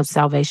doctrine of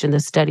salvation, the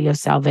study of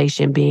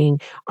salvation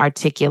being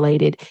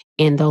articulated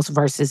in those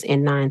verses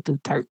in 9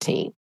 through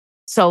 13.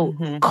 So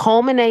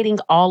culminating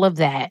all of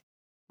that,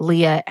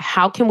 Leah,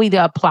 how can we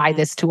apply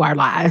this to our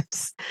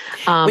lives?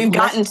 We've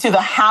gotten to the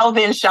how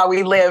then shall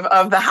we live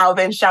of the how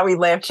then shall we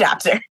live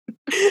chapter.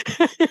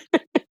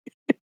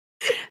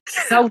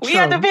 So we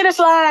at the finish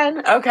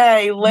line.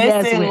 Okay,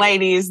 listen,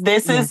 ladies,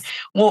 this is,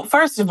 well,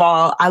 first of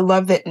all, I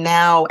love that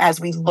now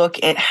as we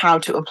look at how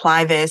to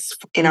apply this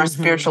in our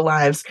spiritual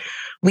lives,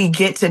 we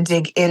get to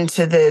dig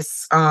into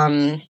this,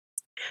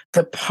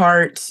 the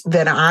part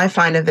that I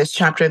find of this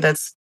chapter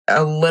that's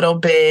a little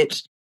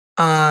bit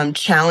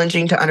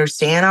challenging to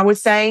understand, I would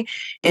say,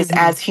 is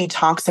as he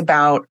talks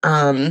about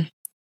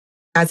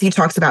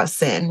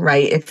sin,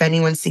 right? If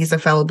anyone sees a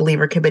fellow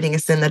believer committing a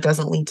sin that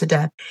doesn't lead to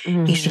death,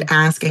 he should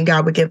ask, and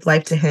God would give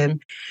life to him.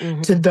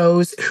 To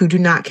those who do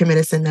not commit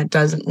a sin that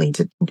doesn't lead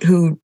to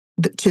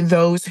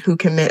those who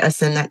commit a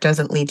sin that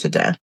doesn't lead to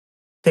death.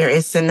 There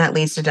is sin that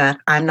leads to death.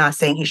 I'm not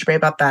saying he should pray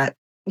about that.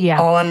 Yeah.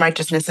 All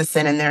unrighteousness is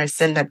sin, and there is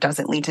sin that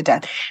doesn't lead to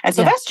death. And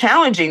so that's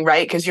challenging,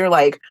 right? Because you're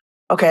like,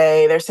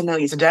 okay, there's sin that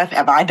leads to death.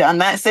 Have I done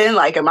that sin?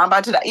 Like, am I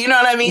about to die? You know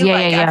what I mean?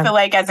 I feel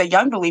like as a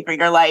young believer,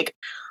 you're like,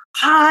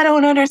 I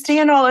don't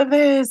understand all of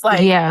this.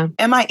 Like, am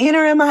I in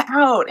or am I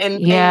out? And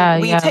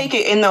we take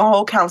it in the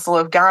whole counsel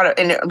of God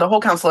and the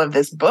whole counsel of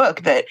this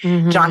book that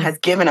John has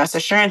given us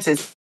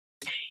assurances.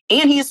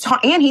 And he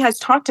has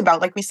talked about,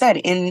 like we said,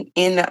 in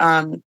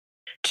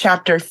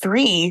chapter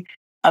 3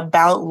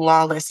 about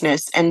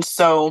lawlessness. And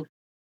so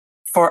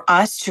for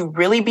us to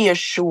really be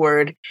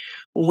assured,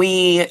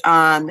 we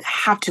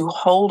have to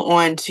hold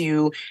on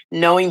to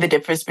knowing the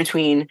difference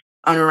between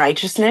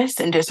unrighteousness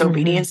and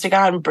disobedience to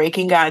God and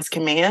breaking God's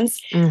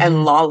commands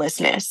and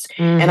lawlessness.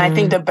 And I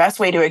think the best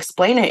way to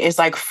explain it is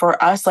like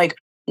for us, like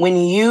when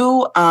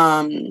you,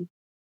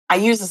 I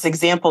use this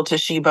example,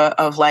 Te'Sheba,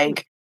 of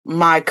like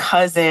my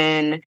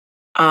cousin,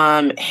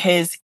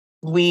 there's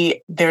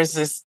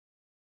this,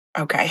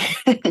 okay,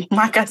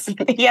 my cousin,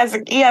 he has a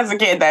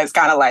kid that's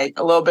kind of like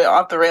a little bit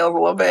off the rails a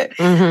little bit.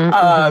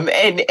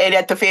 And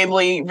at the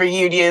family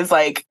reunions,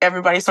 like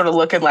everybody's sort of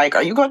looking like,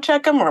 are you going to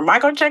check him or am I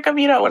going to check him?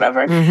 You know,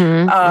 whatever.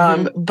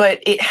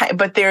 But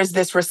there's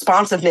this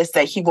responsiveness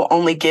that he will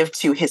only give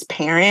to his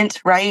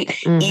parent, right?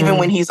 Even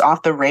when he's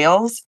off the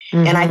rails.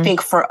 And I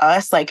think for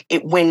us, like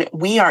when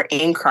we are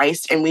in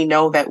Christ and we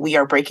know that we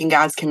are breaking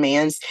God's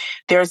commands,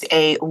 there's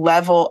a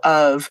level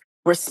of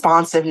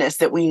responsiveness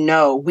that we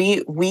know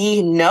we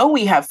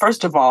have.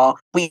 First of all,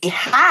 we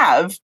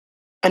have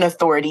an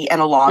authority and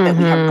a law that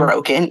we have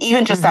broken.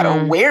 Even just that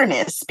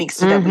awareness speaks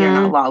to that we are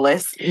not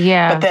lawless.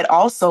 But that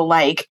also,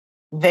 like,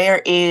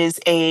 there is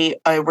a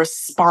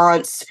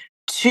response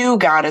to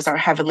God as our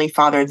Heavenly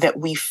Father that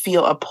we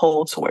feel a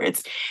pull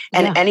towards.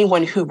 And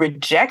anyone who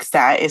rejects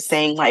that is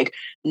saying, like,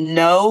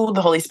 no,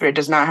 the Holy Spirit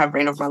does not have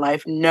reign over my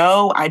life.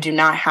 No, I do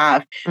not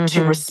have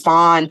to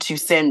respond to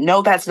sin.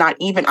 No,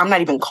 I'm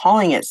not even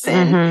calling it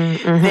sin.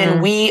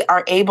 Then we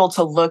are able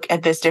to look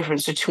at this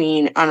difference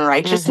between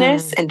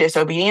unrighteousness and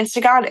disobedience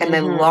to God and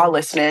then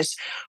lawlessness,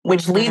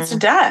 which leads to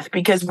death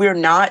because we're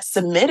not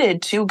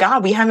submitted to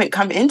God. We haven't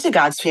come into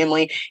God's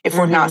family if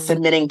we're not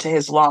submitting to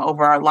his law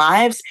over our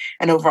lives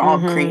and over all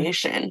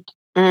creation.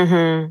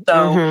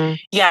 So,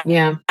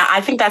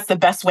 I think that's the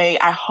best way.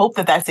 I hope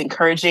that that's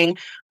encouraging.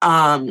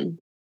 And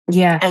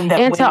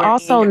to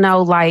also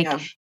know, like,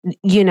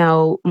 you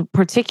know,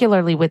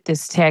 particularly with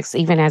this text,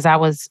 even as I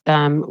was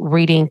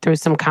reading through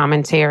some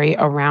commentary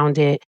around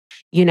it,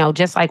 you know,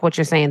 just like what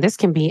you're saying, this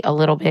can be a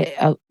little bit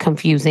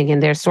confusing.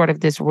 And there's sort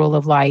of this rule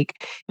of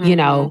like, you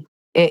know,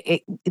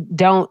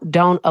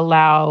 don't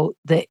allow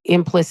the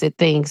implicit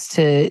things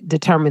to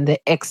determine the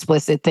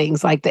explicit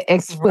things. Like the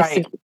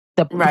explicit,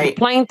 the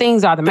plain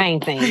things are the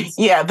main things.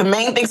 Yeah, the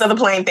main things are the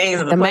plain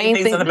things, and the main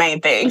things are the main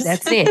things.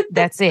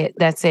 That's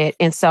it.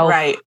 And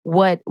so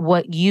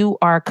what you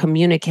are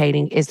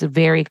communicating is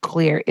very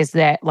clear, is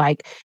that,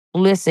 like,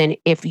 listen,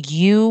 if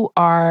you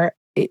are,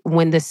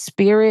 when the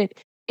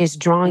Spirit is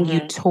drawing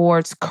you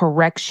towards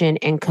correction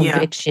and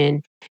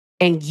conviction,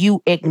 and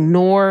you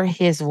ignore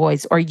his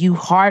voice or you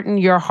harden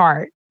your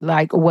heart,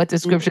 like what the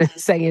scripture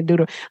is saying,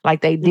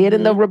 like they did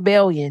in the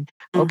rebellion,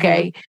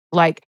 okay?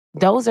 Like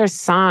those are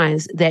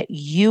signs that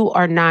you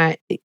are not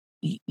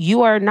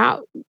you are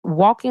not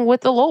walking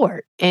with the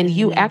Lord, and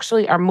you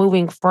actually are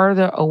moving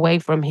further away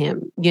from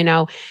him,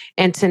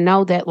 and to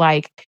know that,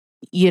 like,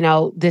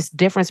 this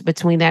difference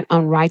between that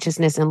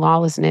unrighteousness and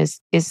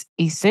lawlessness is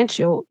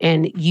essential.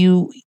 And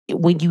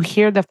when you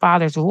hear the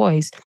Father's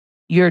voice,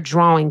 you're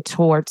drawing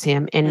towards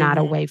him and not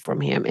away from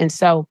him. And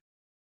so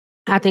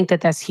I think that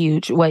that's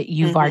huge, what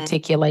you've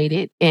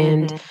articulated,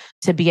 and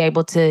to be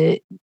able to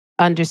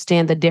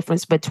understand the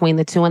difference between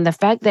the two. And the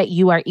fact that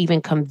you are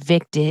even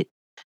convicted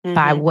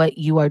by what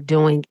you are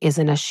doing is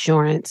an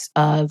assurance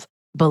of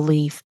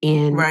belief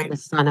in the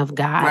Son of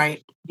God.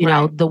 Right.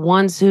 The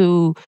ones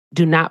who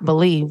do not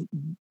believe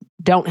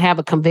don't have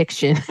a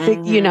conviction.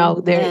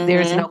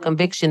 There's no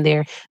conviction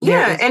there.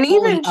 Yeah, there is and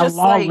even a just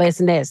like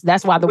lawlessness.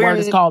 That's why the word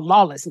is called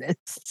lawlessness.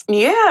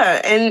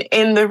 Yeah,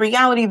 and the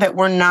reality that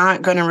we're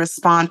not going to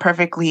respond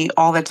perfectly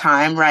all the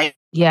time, right?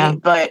 Yeah.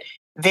 But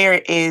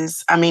there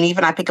is, I mean,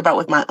 even I think about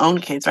with my own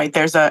kids, right?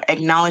 There's a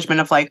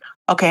acknowledgement of like,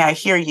 okay, I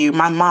hear you.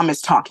 My mom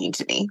is talking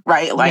to me,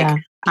 right? Like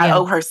I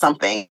owe her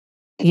something.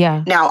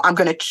 Yeah. Now I'm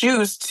going to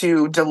choose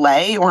to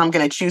delay, or I'm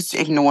going to choose to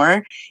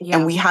ignore. Yeah.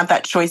 And we have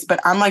that choice, but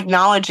I'm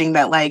acknowledging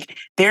that like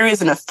there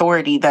is an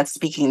authority that's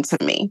speaking to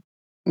me,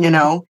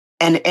 and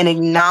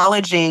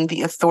acknowledging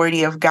the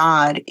authority of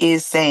God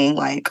is saying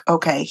like,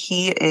 okay,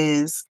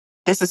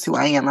 this is who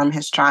I am. I'm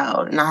his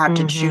child, and I have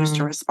to choose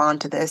to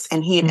respond to this.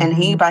 And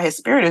he by his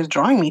spirit is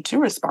drawing me to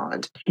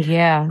respond.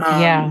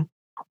 Yeah.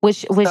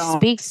 Which So,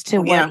 speaks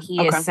to what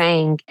he is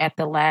saying at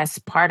the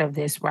last part of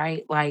this,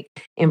 right? Like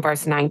in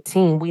verse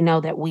 19, we know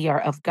that we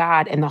are of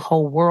God and the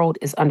whole world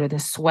is under the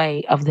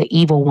sway of the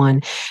evil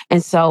one.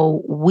 And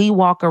so we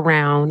walk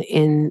around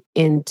in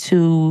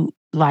two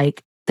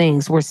like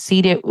things. We're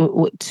seated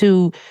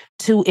two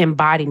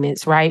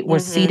embodiments, right? We're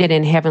seated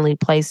in heavenly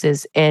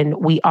places, and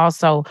we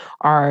also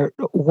are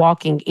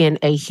walking in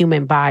a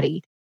human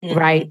body.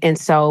 Right. And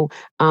so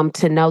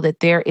to know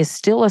that there is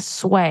still a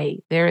sway,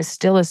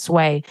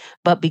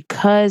 but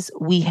because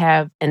we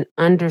have an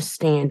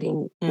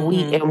understanding,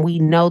 we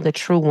know the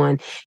true one,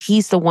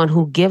 he's the one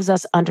who gives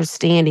us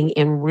understanding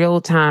in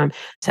real time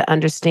to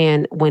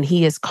understand when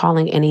he is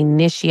calling and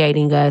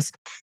initiating us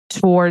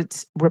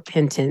towards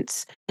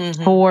repentance,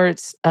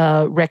 towards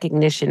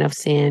recognition of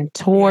sin,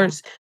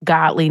 towards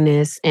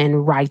godliness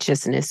and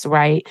righteousness,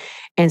 right?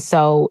 And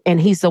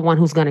he's the one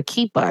who's going to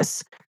keep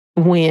us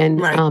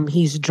when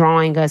he's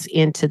drawing us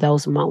into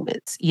those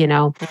moments,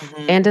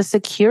 and a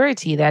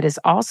security that is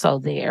also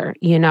there,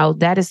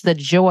 that is the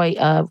joy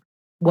of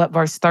what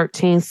verse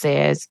 13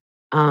 says.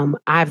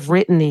 I've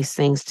written these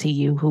things to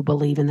you who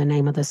believe in the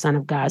name of the Son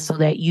of God, so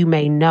that you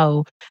may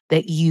know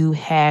that you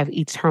have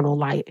eternal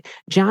life.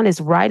 John is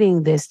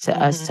writing this to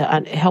us to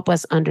help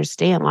us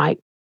understand, like,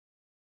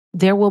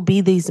 there will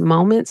be these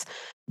moments,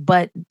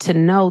 but to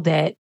know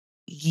that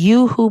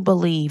you who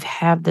believe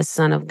have the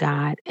Son of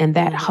God, and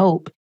that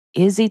hope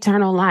is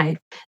eternal life,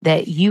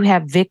 that you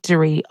have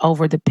victory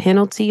over the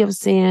penalty of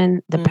sin,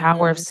 the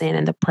power of sin,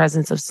 and the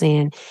presence of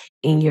sin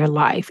in your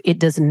life. It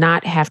does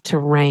not have to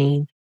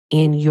reign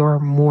in your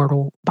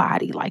mortal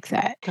body like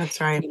that. That's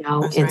right.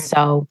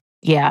 So,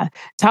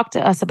 talk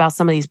to us about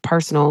some of these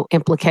personal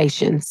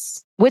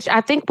implications, which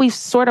I think we've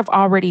sort of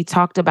already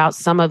talked about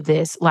some of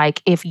this.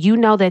 Like, if you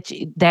know that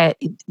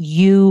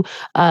you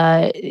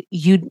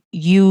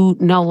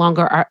no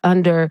longer are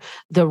under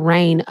the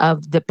reign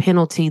of the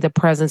penalty, the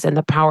presence, and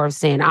the power of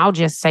sin, I'll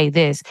just say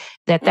this,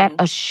 that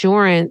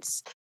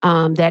assurance,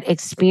 that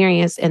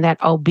experience, and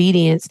that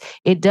obedience,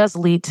 it does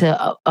lead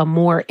to a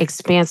more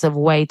expansive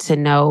way to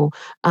know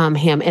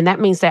him. And that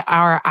means that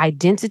our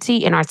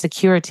identity and our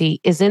security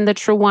is in the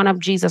true one of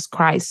Jesus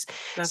Christ.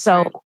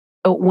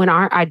 When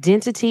our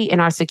identity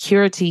and our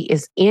security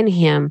is in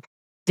him,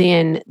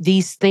 then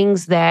these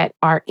things that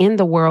are in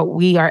the world,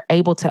 we are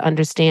able to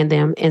understand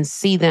them and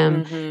see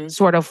them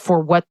sort of for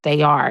what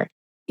they are,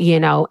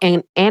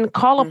 and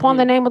call upon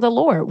the name of the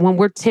Lord when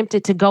we're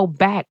tempted to go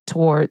back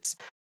towards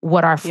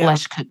what our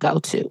flesh could go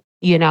to,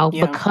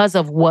 because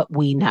of what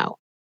we know.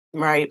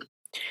 Right.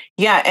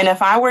 Yeah. And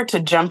if I were to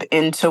jump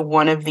into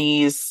one of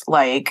these,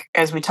 like,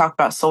 as we talk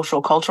about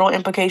social cultural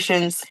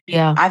implications,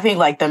 I think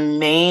like the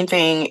main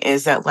thing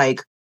is that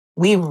like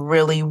we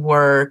really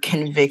were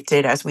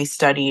convicted as we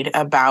studied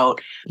about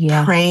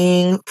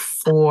praying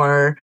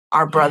for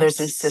our brothers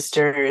and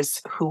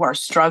sisters who are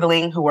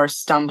struggling, who are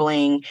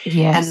stumbling,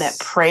 and that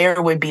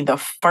prayer would be the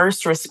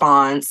first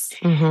response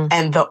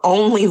and the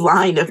only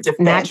line of defense.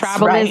 Not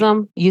tribalism.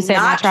 Right? You said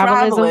not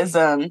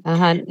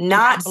tribalism.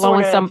 Not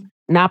blowing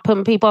not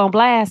putting people on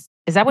blast.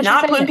 Is that what you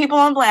said? Not putting people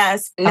on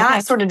blast,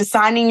 not sort of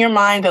deciding in your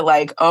mind that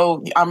like,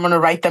 oh, I'm going to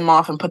write them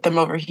off and put them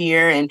over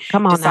here and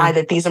decide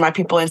that these are my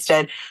people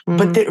instead.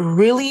 But that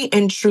really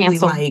and truly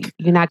like...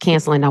 You're not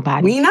canceling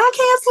nobody. We're not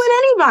canceling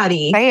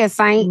anybody. Say it,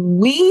 Saint.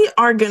 We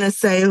are going to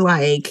say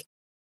like,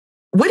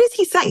 what does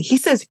he say? He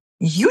says,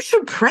 you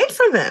should pray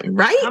for them,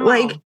 right?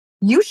 Like,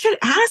 you should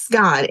ask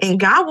God and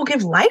God will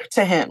give life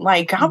to him.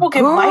 Like, God will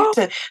give life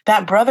to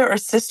that brother or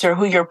sister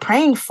who you're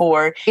praying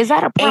for. Is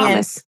that a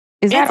promise?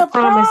 Is that a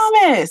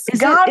promise? Is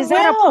that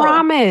a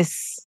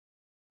promise?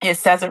 It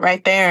says it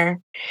right there.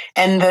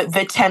 And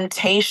the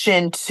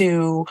temptation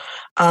to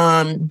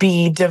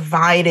be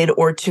divided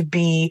or to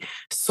be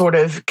sort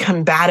of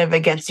combative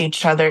against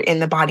each other in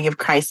the body of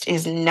Christ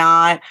is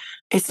not,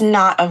 it's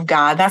not of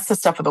God. That's the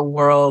stuff of the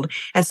world.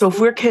 And so if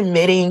we're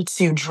committing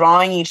to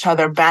drawing each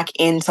other back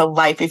into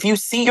life, if you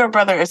see your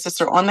brother or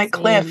sister on the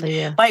cliff,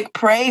 like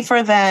pray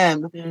for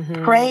them,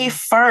 pray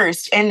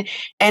first. And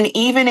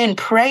even in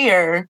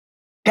prayer,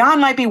 God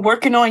might be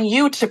working on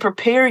you to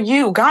prepare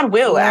you. God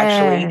will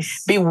actually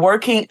be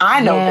working.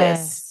 I know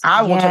this.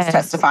 I will just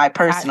testify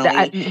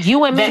personally.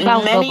 You and me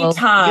both, many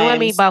times, you and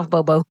me both,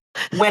 Bobo.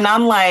 When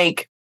I'm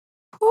like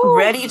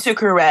ready to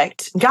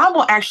correct, God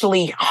will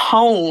actually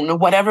hone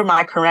whatever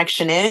my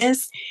correction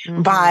is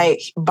by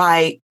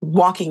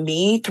walking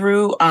me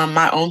through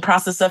my own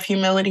process of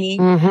humility,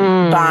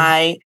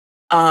 by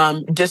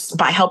just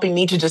by helping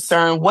me to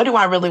discern what do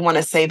I really want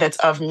to say that's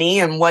of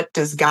me and what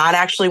does God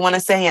actually want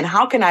to say and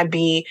how can I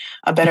be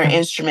a better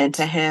instrument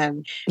to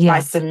him by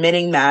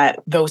submitting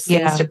those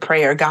things to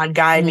prayer. God,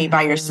 guide me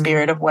by your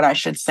spirit of what I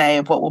should say,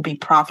 of what will be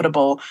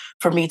profitable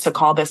for me to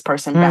call this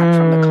person back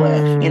from the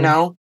cliff, you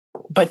know?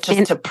 But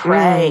just to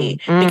pray,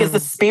 because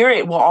the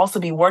spirit will also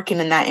be working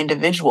in that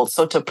individual.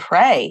 So to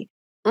pray,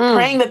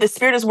 praying that the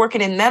spirit is working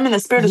in them and the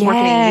spirit is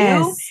working in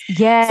you,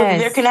 so that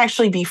there can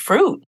actually be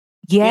fruit.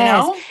 Yes.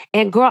 You know?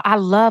 And girl, I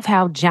love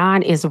how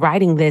John is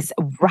writing this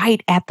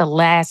right at the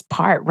last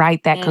part,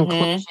 right? That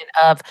conclusion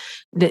of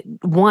the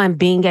one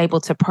being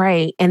able to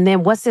pray. And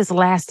then what's his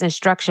last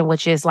instruction,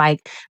 which is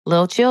like,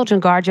 little children,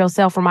 guard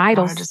yourself from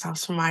idols. Guard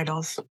yourself from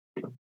idols.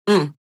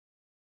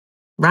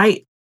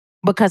 Right.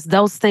 Because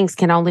those things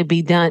can only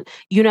be done,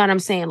 you know what I'm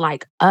saying?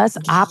 Like us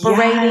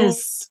operating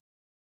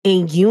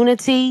in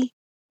unity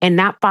and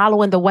not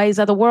following the ways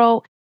of the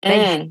world,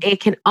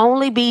 it can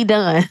only be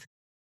done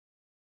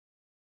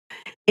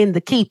in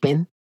the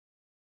keeping.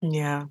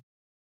 Yeah.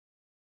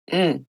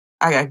 I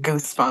got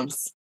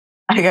goosebumps.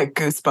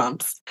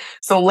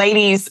 So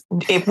ladies,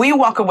 if we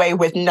walk away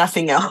with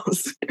nothing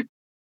else,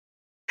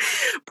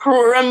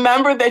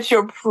 remember that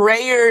your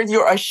prayers,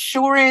 your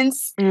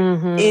assurance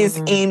is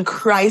in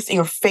Christ,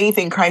 your faith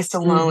in Christ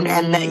alone,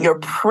 and that your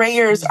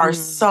prayers are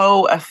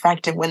so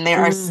effective when they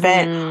are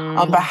spent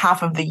on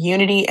behalf of the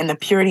unity and the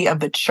purity of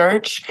the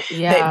church,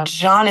 that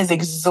John is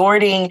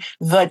exhorting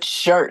the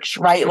church,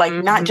 right? Like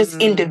not just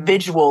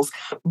individuals,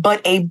 but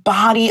a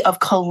body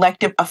of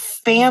collective, a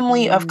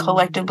family of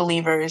collective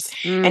believers.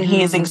 And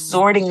he is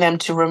exhorting them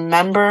to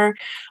remember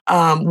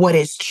what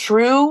is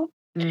true,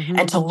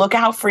 and to look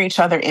out for each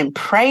other in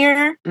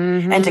prayer,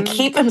 and to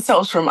keep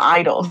themselves from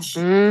idols.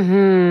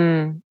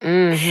 And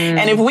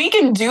if we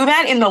can do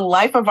that in the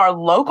life of our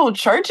local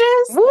churches,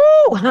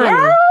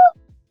 honey,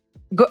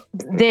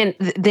 then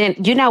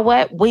you know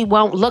what? We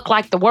won't look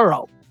like the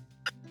world.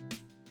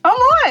 Come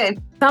on.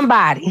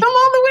 Somebody. Come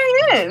all the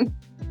way in.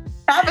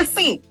 Have a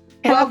seat.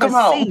 Welcome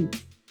home.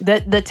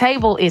 The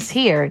table is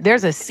here.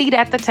 There's a seat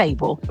at the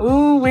table.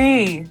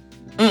 Ooh-wee.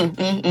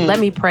 Let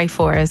me pray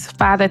for us.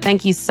 Father,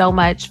 thank you so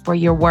much for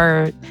your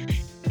word.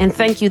 And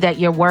thank you that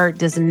your word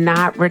does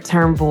not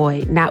return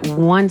void, not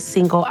one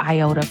single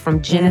iota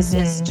from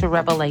Genesis to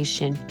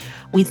Revelation.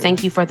 We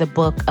thank you for the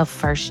book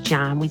of 1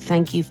 John. We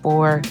thank you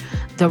for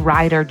the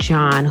writer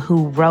John,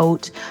 who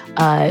wrote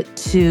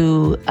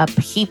to a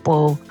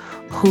people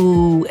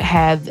who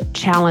have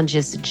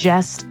challenges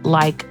just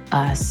like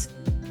us.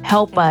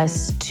 Help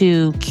us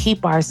to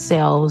keep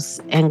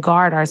ourselves and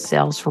guard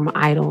ourselves from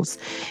idols.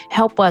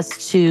 Help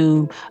us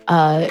to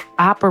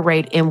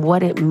operate in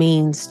what it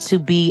means to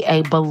be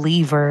a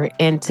believer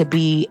and to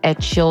be a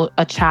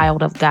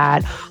child of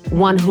God,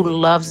 one who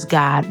loves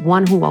God,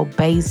 one who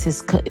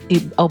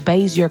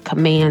obeys your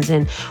commands,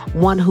 and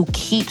one who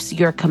keeps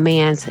your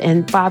commands.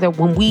 And Father,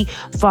 when we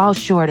fall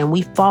short and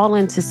we fall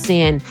into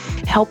sin,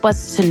 help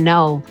us to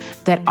know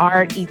that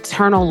our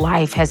eternal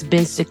life has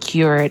been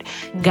secured.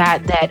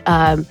 God,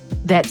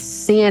 that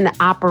sin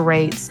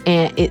operates,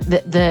 and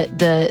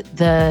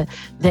the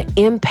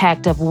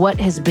impact of what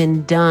has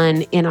been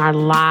done in our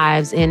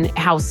lives and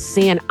how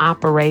sin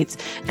operates,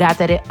 God,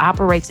 that it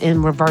operates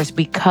in reverse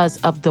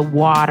because of the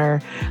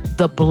water,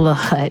 the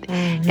blood.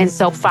 And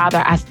so,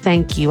 Father, I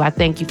thank you. I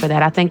thank you for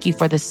that. I thank you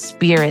for the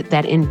Spirit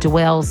that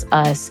indwells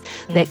us,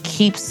 that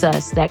keeps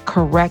us, that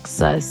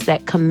corrects us,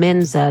 that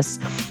commends us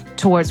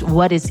towards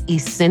what is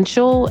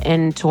essential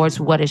and towards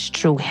what is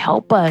true.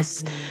 Help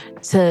us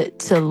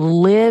to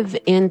live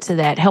into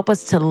that. Help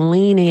us to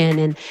lean in,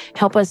 and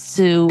help us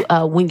to,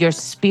 when your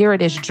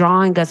Spirit is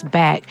drawing us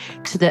back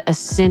to the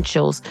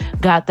essentials,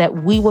 God,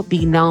 that we would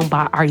be known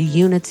by our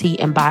unity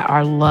and by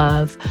our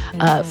love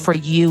for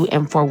you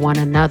and for one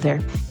another.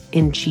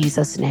 In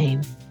Jesus' name,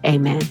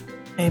 amen.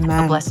 Amen.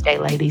 Have a blessed day,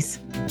 ladies.